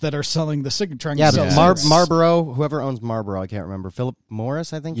companies that are selling the cigarette. Yeah, but Marlboro, whoever owns Marlboro, I can't remember. Philip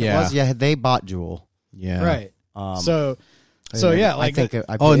Morris, I think it was. Yeah, they bought Juul. Yeah. Right. Yeah, like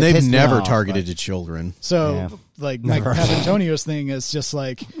and they've never targeted to children. So like Mike Papantonio's thing is just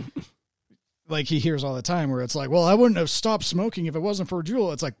like he hears all the time where it's like, well, I wouldn't have stopped smoking if it wasn't for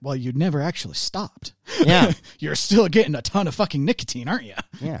Juul. It's like, well, you never actually stopped. Yeah. You're still getting a ton of fucking nicotine, aren't you?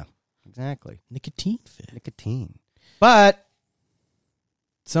 Yeah, exactly. Nicotine. But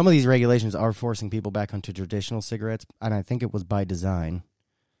some of these regulations are forcing people back onto traditional cigarettes, and I think it was by design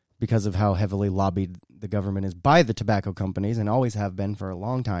because of how heavily lobbied the government is by the tobacco companies and always have been for a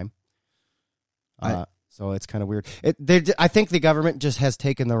long time. So it's kind of weird. I think the government just has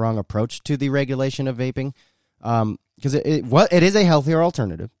taken the wrong approach to the regulation of vaping because it is a healthier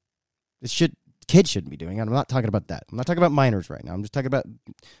alternative. Kids shouldn't be doing it. I'm not talking about that. I'm not talking about minors right now. I'm just talking about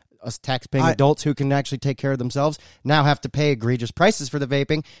us tax-paying adults who can actually take care of themselves now have to pay egregious prices for the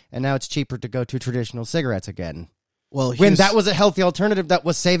vaping, and now it's cheaper to go to traditional cigarettes again. Well, when that was a healthy alternative that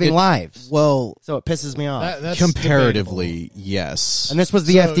was saving lives. Well, so it pisses me off. That's comparatively, debatable. Yes. And this was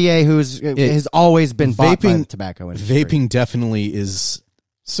the FDA, has always been bought by the tobacco industry. Vaping definitely is.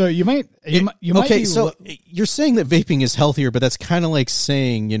 So you might. So you're saying that vaping is healthier, but that's kind of like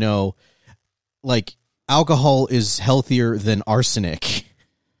saying, like alcohol is healthier than arsenic.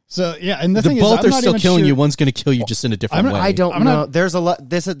 So yeah, and the thing is, both are still killing you. One's going to kill you just in a different way. I don't know. There's a lot.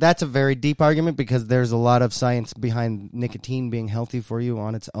 That's a very deep argument because there's a lot of science behind nicotine being healthy for you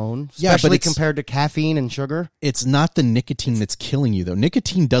on its own, especially compared to caffeine and sugar. It's not the nicotine that's killing you, though.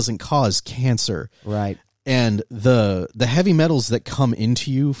 Nicotine doesn't cause cancer, right? And the heavy metals that come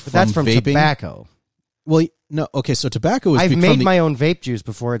into you from that's from vaping, tobacco. Well, no. Okay, so tobacco is. I've made my own vape juice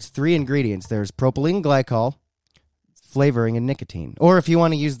before. It's 3 ingredients. There's propylene glycol, flavoring, and nicotine. Or if you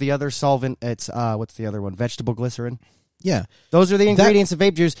want to use the other solvent, it's what's the other one? Vegetable glycerin. Yeah, those are the ingredients of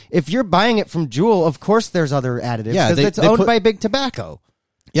vape juice. If you're buying it from Juul, of course there's other additives because it's owned by Big Tobacco.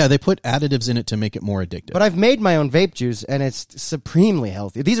 Yeah, they put additives in it to make it more addictive. But I've made my own vape juice, and it's supremely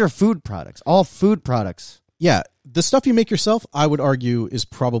healthy. These are food products, all food products. Yeah, the stuff you make yourself, I would argue, is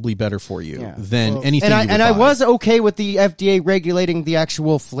probably better for you than anything you would buy. I was okay with the FDA regulating the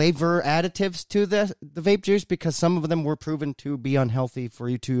actual flavor additives to the vape juice because some of them were proven to be unhealthy for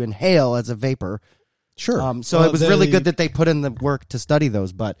you to inhale as a vapor. Sure. So it was really good that they put in the work to study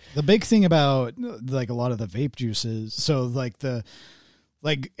those. But the big thing about like a lot of the vape juices, so like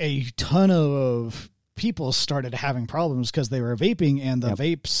a ton of people started having problems because they were vaping and the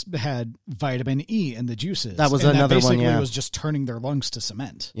vapes had vitamin E in the juices. That was another one, basically was just turning their lungs to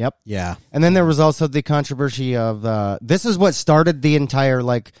cement. Yep. Yeah. And then there was also the controversy of this is what started the entire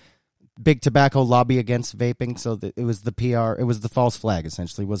like Big Tobacco lobby against vaping. So it was the PR, it was the false flag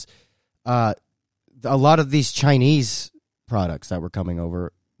essentially was a lot of these Chinese products that were coming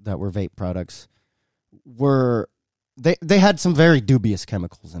over that were vape products were they had some very dubious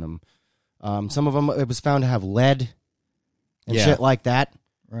chemicals in them. Some of them, it was found to have lead and shit like that.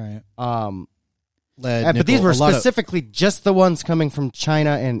 Right. Lead, but these were specifically just the ones coming from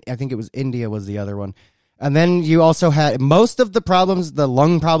China, and I think it was India was the other one. And then you also had most of the problems, the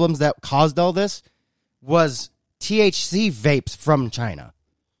lung problems that caused all this was THC vapes from China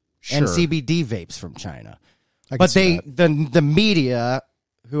and CBD vapes from China. But the media,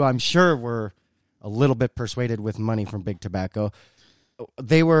 who I'm sure were a little bit persuaded with money from Big Tobacco,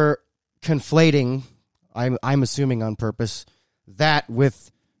 they were conflating, I'm assuming on purpose, that with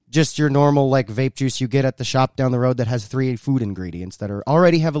just your normal like vape juice you get at the shop down the road that has 3 food ingredients that are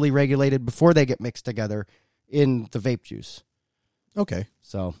already heavily regulated before they get mixed together in the vape juice. Okay.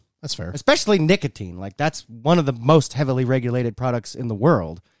 So that's fair. Especially nicotine. Like that's one of the most heavily regulated products in the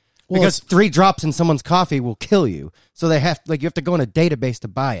world. Well, because 3 drops in someone's coffee will kill you. So you have to go in a database to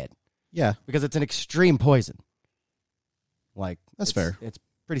buy it. Yeah. Because it's an extreme poison. Like that's fair. It's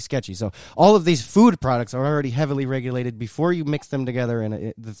pretty sketchy. So all of these food products are already heavily regulated before you mix them together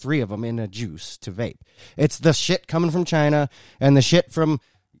in the 3 of them in a juice to vape. It's the shit coming from China and the shit from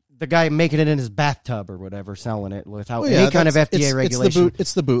the guy making it in his bathtub or whatever, selling it without any kind of FDA regulation.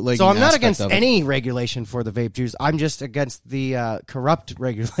 It's the bootlegging. So I'm not against any regulation for the vape juice. I'm just against the corrupt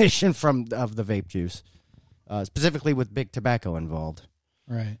regulation of the vape juice, specifically with Big Tobacco involved.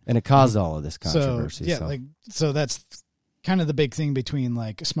 Right. And it caused all of this controversy. So that's kind of the big thing between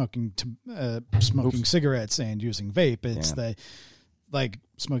like smoking cigarettes and using vape. It's like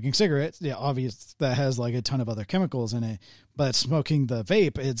smoking cigarettes, yeah, obvious that has like a ton of other chemicals in it, but smoking the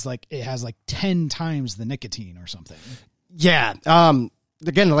vape, it's like it has like 10 times the nicotine or something. Yeah.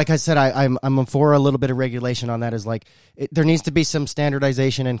 Again, like I said, I'm for a little bit of regulation on that. Is like there needs to be some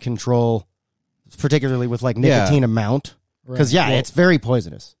standardization and control, particularly with like nicotine amount, because it's very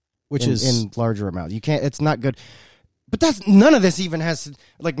poisonous. Which is in larger amounts. You can't. It's not good. But none of this even has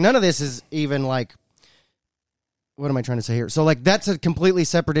like none of this is even like. What am I trying to say here? So, like, that's a completely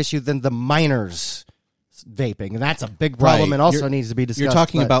separate issue than the minors vaping, and that's a big problem and also needs to be discussed. You're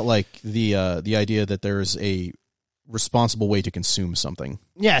talking about, like, the idea that there is a responsible way to consume something.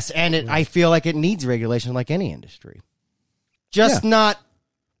 Yes, and I feel like it needs regulation like any industry. Just not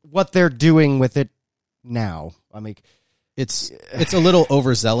what they're doing with it now. I mean... It's a little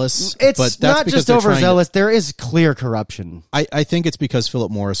overzealous. It's but that's not because just overzealous. There is clear corruption. I think it's because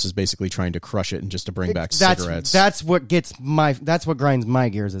Philip Morris is basically trying to crush it and just to bring back cigarettes. That's what grinds my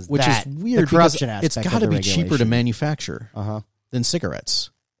gears is which that, is weird. The corruption because aspect. It's got to be regulation. cheaper to manufacture than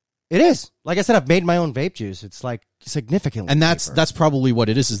cigarettes. It is. Like I said, I've made my own vape juice. It's like significantly, and cheaper. that's probably what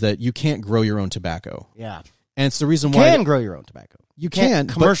it is that you can't grow your own tobacco. Yeah, and it's the reason why you can grow your own tobacco. You can't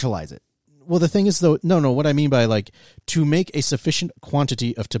commercialize it. Well, the thing is, though, no. What I mean by like to make a sufficient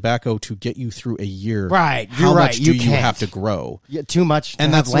quantity of tobacco to get you through a year, right? How much do you have to grow? Yeah, too much,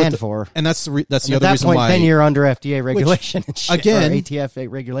 and that's land for. And that's the other at that reason point, why. Then you're under FDA regulation and shit, again, or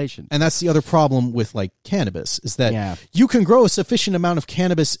ATF regulation. And that's the other problem with like cannabis is that you can grow a sufficient amount of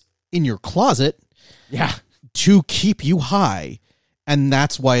cannabis in your closet, to keep you high. And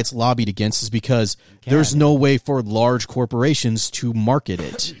that's why it's lobbied against, is because there's no way for large corporations to market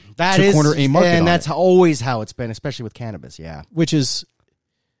it, corner a market, and that's always how it's been, especially with cannabis. Yeah, which is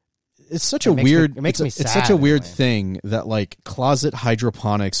it's such a weird. It makes me sad. It's such a weird thing that like closet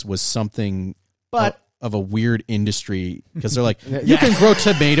hydroponics was something, of a weird industry because they're like you can grow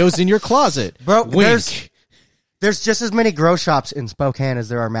tomatoes in your closet, bro. There's just as many grow shops in Spokane as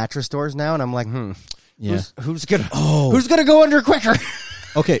there are mattress stores now, and I'm like, Yeah. Who's gonna go under quicker?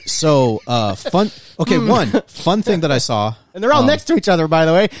 Okay, so fun. Okay, one fun thing that I saw, and they're all next to each other. By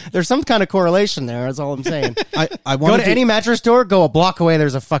the way, there's some kind of correlation there. That's all I'm saying. I go to any mattress store. Go a block away.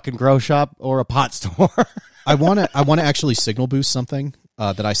 There's a fucking grow shop or a pot store. I want to actually signal boost something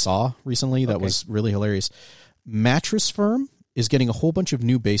that I saw recently that was really hilarious. Mattress Firm is getting a whole bunch of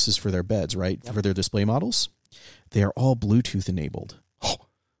new bases for their beds, right? Yep. For their display models. They are all Bluetooth enabled.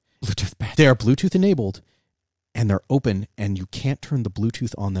 Bluetooth bed. They are Bluetooth enabled, and they're open, and you can't turn the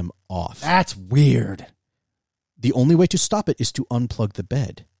Bluetooth on them off. That's weird. The only way to stop it is to unplug the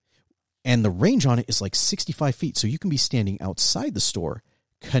bed. And the range on it is like 65 feet, so you can be standing outside the store,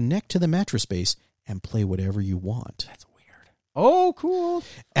 connect to the mattress base, and play whatever you want. That's weird. Oh, cool.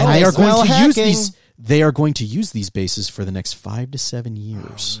 And they are going to use these. They are going to use these bases for the next 5 to 7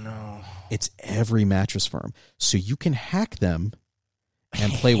 years. Oh, no. It's every Mattress Firm. So you can hack them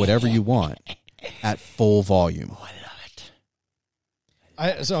and play whatever you want at full volume. Oh, I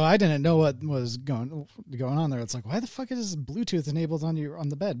love it. So I didn't know what was going on there. It's like, why the fuck is Bluetooth enabled on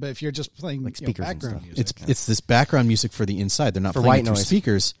the bed? But if you're just playing like speakers background and music, it's this background music for the inside. They're not for playing white it through noise.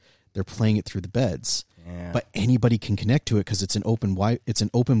 speakers. They're playing it through the beds. Yeah. But anybody can connect to it because it's an open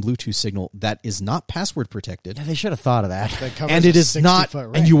Bluetooth signal that is not password protected. Yeah, they should have thought of that. And it is not,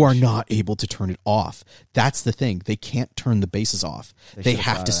 and you are not able to turn it off. That's the thing. They can't turn the bases off. They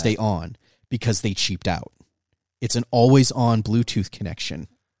have to stay on because they cheaped out. It's an always on Bluetooth connection.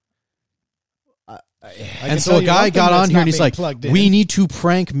 And so a guy got on here and he's like, we need to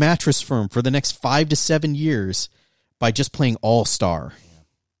prank Mattress Firm for the next 5 to 7 years by just playing All Star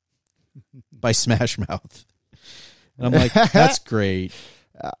by Smash Mouth. And I'm like, that's great.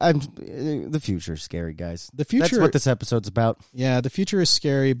 The future's scary, guys. The future, that's what this episode's about. Yeah, the future is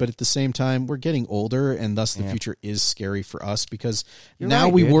scary, but at the same time, we're getting older, and thus the future is scary for us because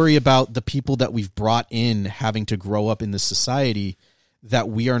we worry about the people that we've brought in having to grow up in this society that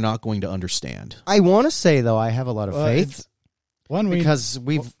we are not going to understand. I want to say, though, I have a lot of faith. Because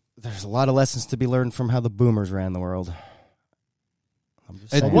there's a lot of lessons to be learned from how the boomers ran the world.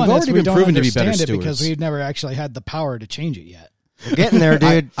 We've already been proven to be better stewards. Because we've never actually had the power to change it yet. We're getting there,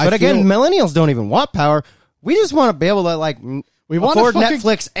 dude. But again, millennials don't even want power. We just want to be able to afford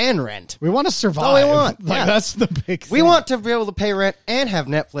Netflix and rent. We want to survive. That's all we want. That's the big thing. We want to be able to pay rent and have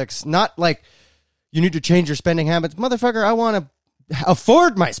Netflix. Not like you need to change your spending habits, motherfucker. I want to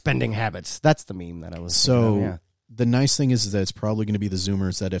afford my spending habits. That's the meme that I was. The nice thing is that it's probably going to be the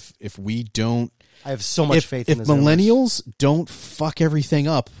Zoomers that if we don't, I have so much faith in the millennials don't fuck everything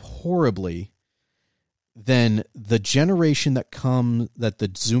up horribly, then the generation that the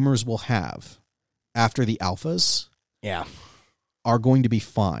Zoomers will have after the alphas, are going to be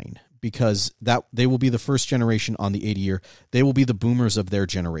fine because that they will be the first generation on the 80-year. They will be the boomers of their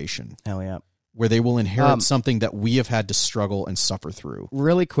generation. Hell yeah. Where they will inherit something that we have had to struggle and suffer through.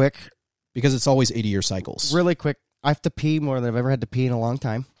 Really quick. Because it's always 80-year cycles. Really quick. I have to pee more than I've ever had to pee in a long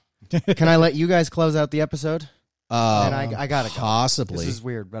time. Can I let you guys close out the episode? And I gotta go. Possibly. This is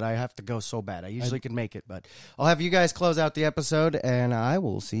weird, but I have to go so bad. I usually can make it, but I'll have you guys close out the episode, and I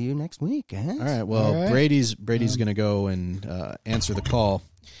will see you next week, guys. All right. Well, All right. Brady's going to go and answer the call.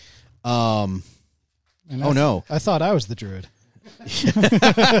 No! I thought I was the druid.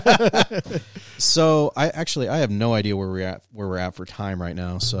 So I have no idea where we're at for time right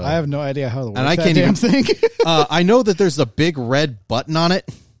now. So I have no idea how the and I can't damn even thing. I know that there's a big red button on it.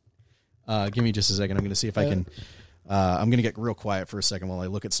 Give me just a second. I'm going to see if I can. I'm going to get real quiet for a second while I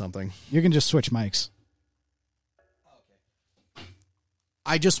look at something. You can just switch mics.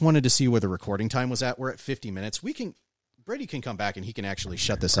 I just wanted to see where the recording time was at. We're at 50 minutes. Brady can come back and he can actually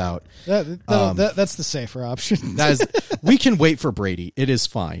shut this out. That's the safer option. We can wait for Brady. It is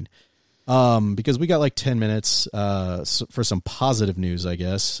fine. Because we got like 10 minutes for some positive news, I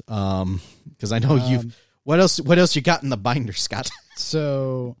guess. Because I know what else you got in the binder, Scott?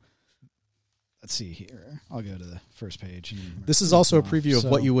 So let's see here. I'll go to the first page. This is also a preview of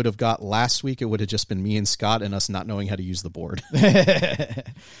what you would have got last week. It would have just been me and Scott and us not knowing how to use the board.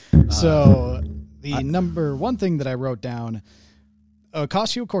 So the number one thing that I wrote down,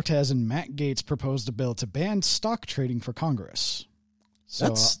 Ocasio-Cortez and Matt Gaetz proposed a bill to ban stock trading for Congress.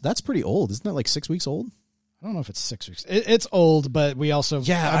 So, that's pretty old. Isn't that like 6 weeks old? I don't know if it's 6 weeks. It's old, but we also...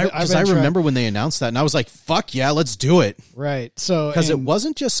 Yeah, I remember when they announced that, and I was like, fuck yeah, let's do it. Right. So because it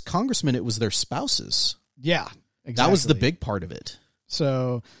wasn't just congressmen, it was their spouses. Yeah, exactly. That was the big part of it.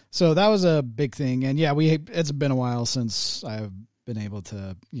 So that was a big thing. And yeah, it's been a while since I've been able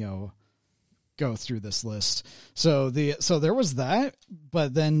to, go through this list. So there was that,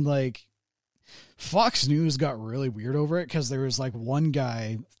 but then like Fox News got really weird over it because there was like one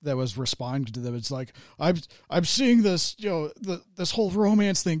guy that was responding to them. It's like, I'm seeing this, this whole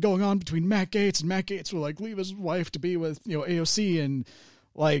romance thing going on between Matt Gaetz, and Matt Gaetz will like leave his wife to be with, AOC. And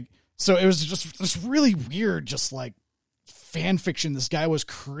like, so it was just this really weird, just like fan fiction this guy was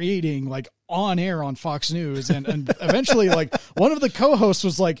creating like on air on Fox News. And eventually like one of the co-hosts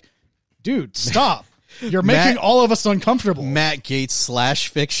was like, dude, stop. You're making all of us uncomfortable. Matt Gaetz /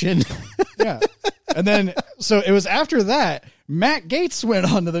 fiction. Yeah. And then, so it was after that, Matt Gaetz went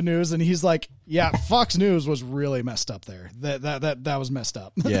onto the news and he's like, yeah, Fox News was really messed up there. That was messed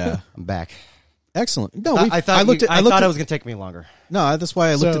up. Yeah. I'm back. Excellent. No, I thought it was going to take me longer. No, that's why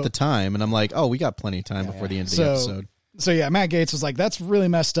I looked at the time and I'm like, oh, we got plenty of time before the end of the episode. So yeah, Matt Gaetz was like, that's really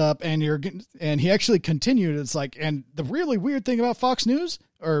messed up. And he actually continued. It's like, and the really weird thing about Fox News,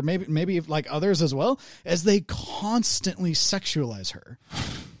 or maybe like others as well, is they constantly sexualize her.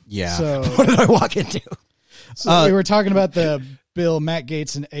 Yeah. So what did I walk into? So we were talking about the bill Matt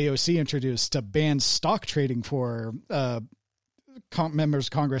Gaetz and AOC introduced to ban stock trading for members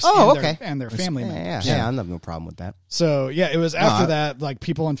of Congress and their family members. Yeah, I have no problem with that. So yeah, it was after that, like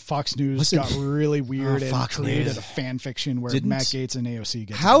people on Fox News got really weird and created a fan fiction where Matt Gaetz and AOC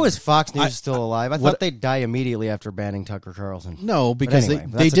get How is Fox News still alive? I thought they'd die immediately after banning Tucker Carlson. No, because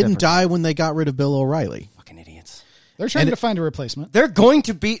they didn't die when they got rid of Bill O'Reilly. Fucking idiots. They're trying to find a replacement. They're going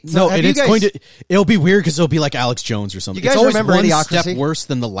to be it'll be weird because it'll be like Alex Jones or something. You guys it's always remember one Idiocracy? step worse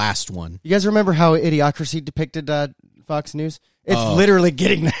than the last one. You guys remember how Idiocracy depicted Fox News? It's literally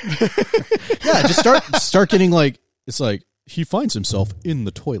getting there. Yeah, just start getting like, it's like he finds himself in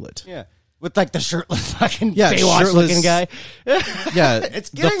the toilet. Yeah. With like the shirtless fucking Baywatch looking guy. Yeah. It's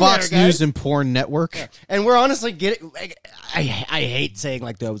getting the Fox there, guys. News and Porn Network. Yeah. And we're honestly getting, like, I hate saying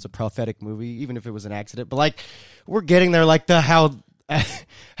like that was a prophetic movie, even if it was an accident, but like we're getting there, like how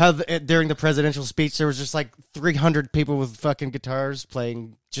during the presidential speech there was just like 300 people with fucking guitars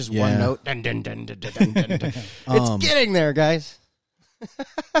playing just one note. Dun, dun, dun, dun, dun, dun, dun, dun. It's getting there, guys.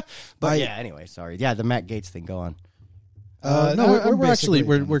 But yeah, anyway, sorry. Yeah, the Matt Gaetz thing, go on. No, we're actually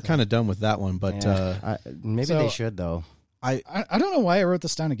we're kind of done with that one, but maybe they should though. I don't know why I wrote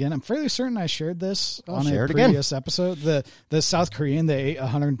this down again. I'm fairly certain I shared this on a previous episode. The South Korean, they ate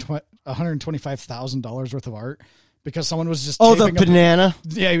 $125,000 worth of art because someone was just the banana.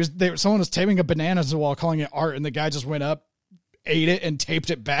 Someone was taping a banana to the wall, calling it art, and the guy just went up, ate it, and taped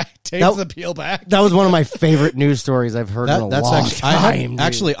the peel back. That was one of my favorite news stories I've heard in a long time.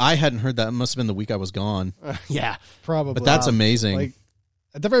 I hadn't heard that. It must have been the week I was gone. Yeah, probably. But that's amazing. Like,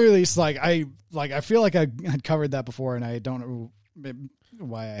 at the very least, I feel like I had covered that before, and I don't know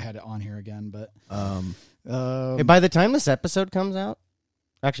why I had it on here again. But by the time this episode comes out,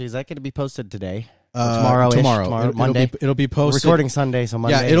 actually, is that going to be posted today? Tomorrow, Monday. It'll be posted. We're recording Sunday, so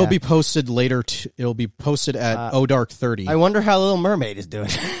Monday. Yeah, it'll be posted later. It'll be posted at ODark30. I wonder how Little Mermaid is doing.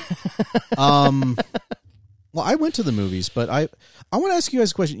 Well, I went to the movies, but I want to ask you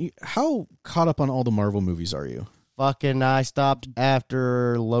guys a question. How caught up on all the Marvel movies are you? Fucking, I stopped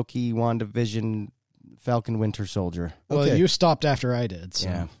after Loki, WandaVision, Falcon, Winter Soldier. Well, you stopped after I did. So.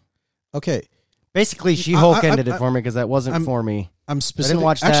 Yeah. Okay. Basically, She-Hulk ended it for me because that wasn't for me. I'm specific. I didn't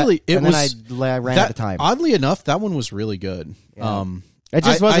watch that. Actually, and then I ran out of time. Oddly enough, that one was really good. Yeah. It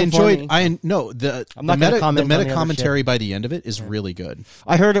just wasn't I enjoyed. for me. I'm not the meta commentary by the end of it is really good.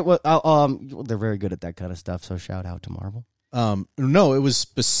 I heard it was. They're very good at that kind of stuff. So shout out to Marvel. No, it was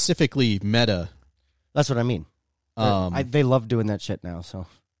specifically meta. That's what I mean. They love doing that shit now. So,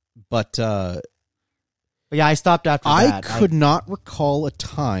 but yeah, I stopped after that. I could not recall a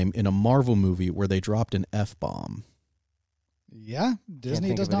time in a Marvel movie where they dropped an F-bomb. Yeah,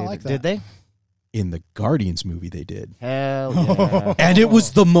 Disney does not like that. Did they? In the Guardians movie, they did. Hell yeah. And it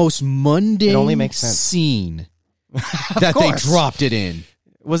was the most mundane It only makes sense. Scene that they dropped it in.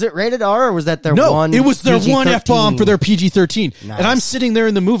 Was it rated R or was that their one? No, it was their PG-13? one F-bomb for their PG-13. Nice. And I'm sitting there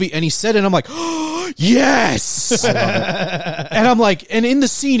in the movie, and he said it, and I'm like, oh, yes! I love it. And I'm like, and in the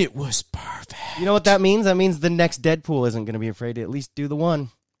scene, it was perfect. You know what that means? That means the next Deadpool isn't going to be afraid to at least do the one.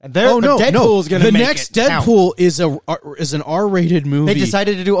 Deadpool's going to the make next it Deadpool is an R-rated movie. They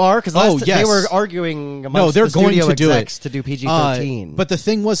decided to do R because they were arguing amongst they're the going studio to do execs to do PG-13. But the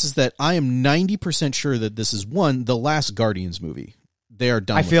thing is that I am 90% sure that this is the last Guardians movie. They are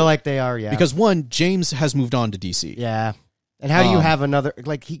done. I feel like they are, yeah. Because James has moved on to DC. Yeah. And how do you have another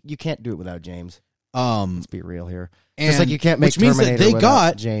you can't do it without James. Let's be real here. Just like you can't make Terminator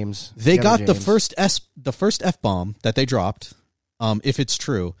without James. They got the first F-bomb that they dropped, if it's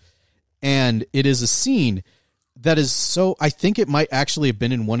true. And it is a scene that is so... I think it might actually have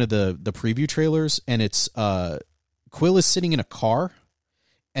been in one of the preview trailers, and it's... Quill is sitting in a car,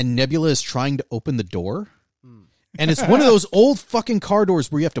 and Nebula is trying to open the door. And it's one of those old fucking car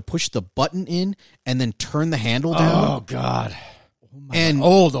doors where you have to push the button in and then turn the handle down. Oh, God. And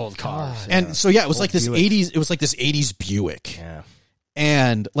old cars. And so, yeah, it was like this Buick. 80s... It was like this 80s Buick. Yeah.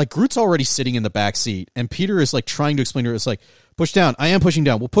 And, like, Groot's already sitting in the back seat, and Peter is, like, trying to explain to her, it's like, push down. I am pushing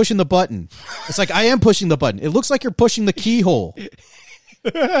down. Well, pushing the button. It's like, I am pushing the button. It looks like you're pushing the keyhole.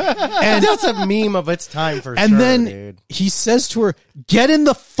 And that's a meme of its time for sure, and then dude. He says to her, get in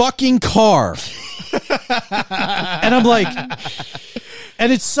the fucking car. And I'm like...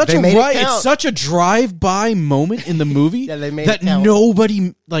 And it's such it's such a drive-by moment in the movie that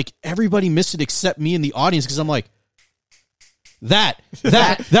nobody, like, everybody missed it except me in the audience, because I'm like, that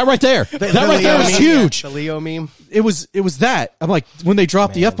right there. That right there was huge. The Leo meme. It was that. I'm like, when they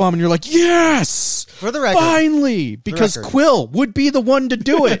dropped the F-bomb and you're like, yes! For the record. Finally! Because Quill would be the one to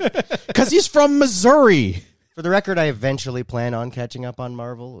do it. Because he's from Missouri. For the record, I eventually plan on catching up on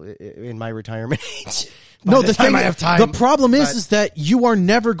Marvel in my retirement age. No, the problem is that you are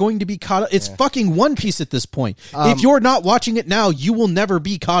never going to be caught up. It's fucking One Piece at this point. If you're not watching it now, you will never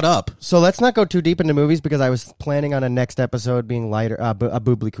be caught up. So let's not go too deep into movies, because I was planning on a next episode being lighter, a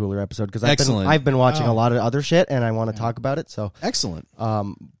boobly cooler episode, because I've been watching a lot of other shit and I want to talk about it. So excellent.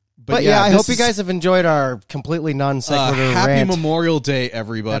 But yeah, I hope you guys have enjoyed our completely non-sequitur Happy rant. Memorial Day,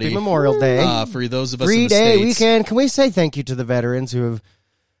 everybody. Happy Memorial Day. For those of us 3 in the day States. weekend. Can we say thank you to the veterans who have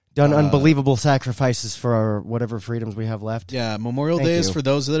done unbelievable sacrifices for our whatever freedoms we have left? Yeah, Memorial Day is for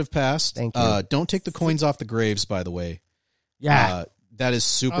those that have passed. Thank you. Don't take the coins off the graves, by the way. Yeah. That is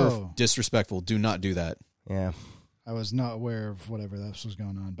super disrespectful. Do not do that. Yeah. I was not aware of whatever else was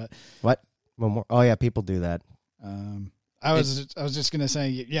going on, but... What? Oh, yeah, people do that. I was just gonna say,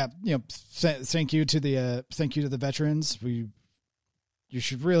 yeah, thank you to the veterans. You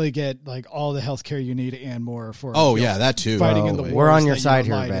should really get like all the health care you need and more for. Oh yeah, that too. Fighting in the wars. We're on your side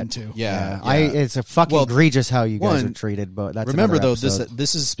here, Vet. Yeah. It's a fucking egregious how you guys are treated, but that's remember though episode.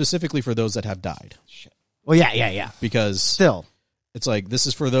 this is specifically for those that have died. Shit. Well, yeah. Because still, it's like this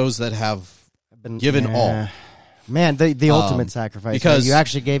is for those that have been given all. Man, the ultimate sacrifice. Because you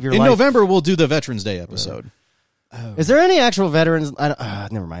actually gave your in life. November we'll do the Veterans Day episode. Oh. Is there any actual veterans?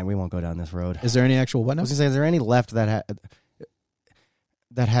 Never mind. We won't go down this road. Is there any actual what? I was gonna say, is there any left that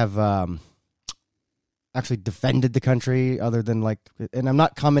have actually defended the country other than like? And I'm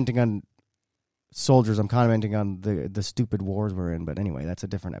not commenting on soldiers. I'm commenting on the stupid wars we're in. But anyway, that's a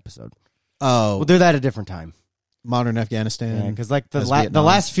different episode. Oh, we'll do that a different time. Modern Afghanistan. Because like the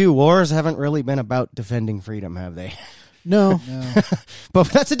last few wars haven't really been about defending freedom, have they? No. But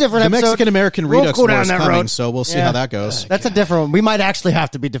that's a different episode. The Mexican-American Redux War is coming, road. so we'll see how that goes. That's a different one. We might actually have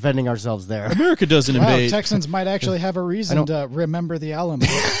to be defending ourselves there. America doesn't invade. Texans might actually have a reason to remember the Alamo.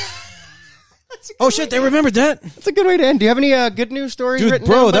 Oh shit, they remembered that. That's a good way to end. Do you have any good news stories? Dude, written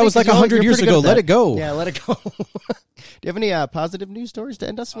bro, down, that buddy? was like 'Cause 100 you're years pretty good ago. at Let that. it go. Yeah, let it go. Do you have any positive news stories to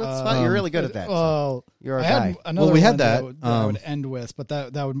end us with, Spot? You're really good at that. Well, you're a I guy. had another we had one that, I would end with, but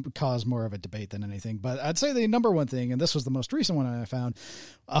that would cause more of a debate than anything. But I'd say the number one thing, and this was the most recent one I found,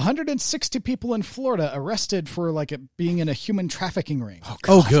 160 people in Florida arrested for like it being in a human trafficking ring.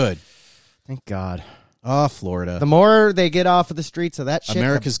 Oh, good. Thank God. Oh, Florida. The more they get off of the streets of that shit,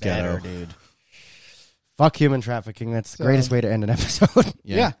 America's the better, ghetto. dude. Fuck human trafficking. That's the greatest way to end an episode.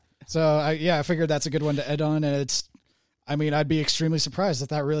 Yeah. So I figured that's a good one to end on, and it's. I mean, I'd be extremely surprised if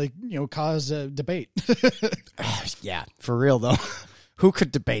that really, caused a debate. Yeah, for real though. Who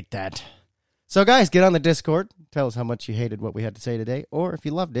could debate that? So guys, get on the Discord. Tell us how much you hated what we had to say today, or if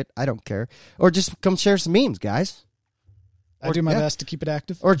you loved it, I don't care. Or just come share some memes, guys. I do my best to keep it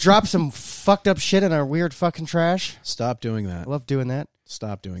active. Or drop some fucked up shit in our weird fucking trash. Stop doing that. I love doing that.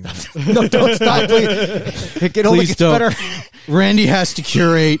 Stop doing that. No, don't stop, please. It only gets don't. better. Randy has to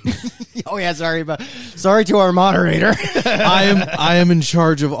curate. Oh yeah, sorry to our moderator. I am in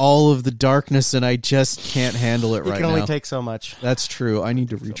charge of all of the darkness, and I just can't handle it right now. You can only take so much. That's true. I need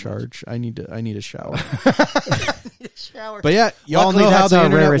to recharge. I need a shower. Shower. But yeah, y'all Luckily, know how that's the our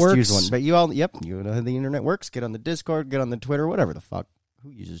internet rarest works. used one. But you know how the internet works. Get on the Discord, get on the Twitter, whatever the fuck. Who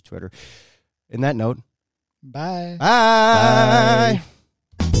uses Twitter? In that note, Bye. bye.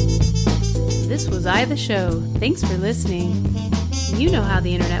 This was I the Show. Thanks for listening. You know how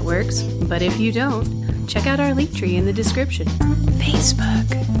the internet works, but if you don't, check out our link tree in the description. Facebook,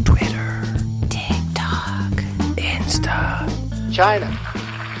 Twitter, TikTok, Insta, China.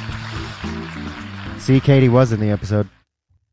 See, Katie was in the episode.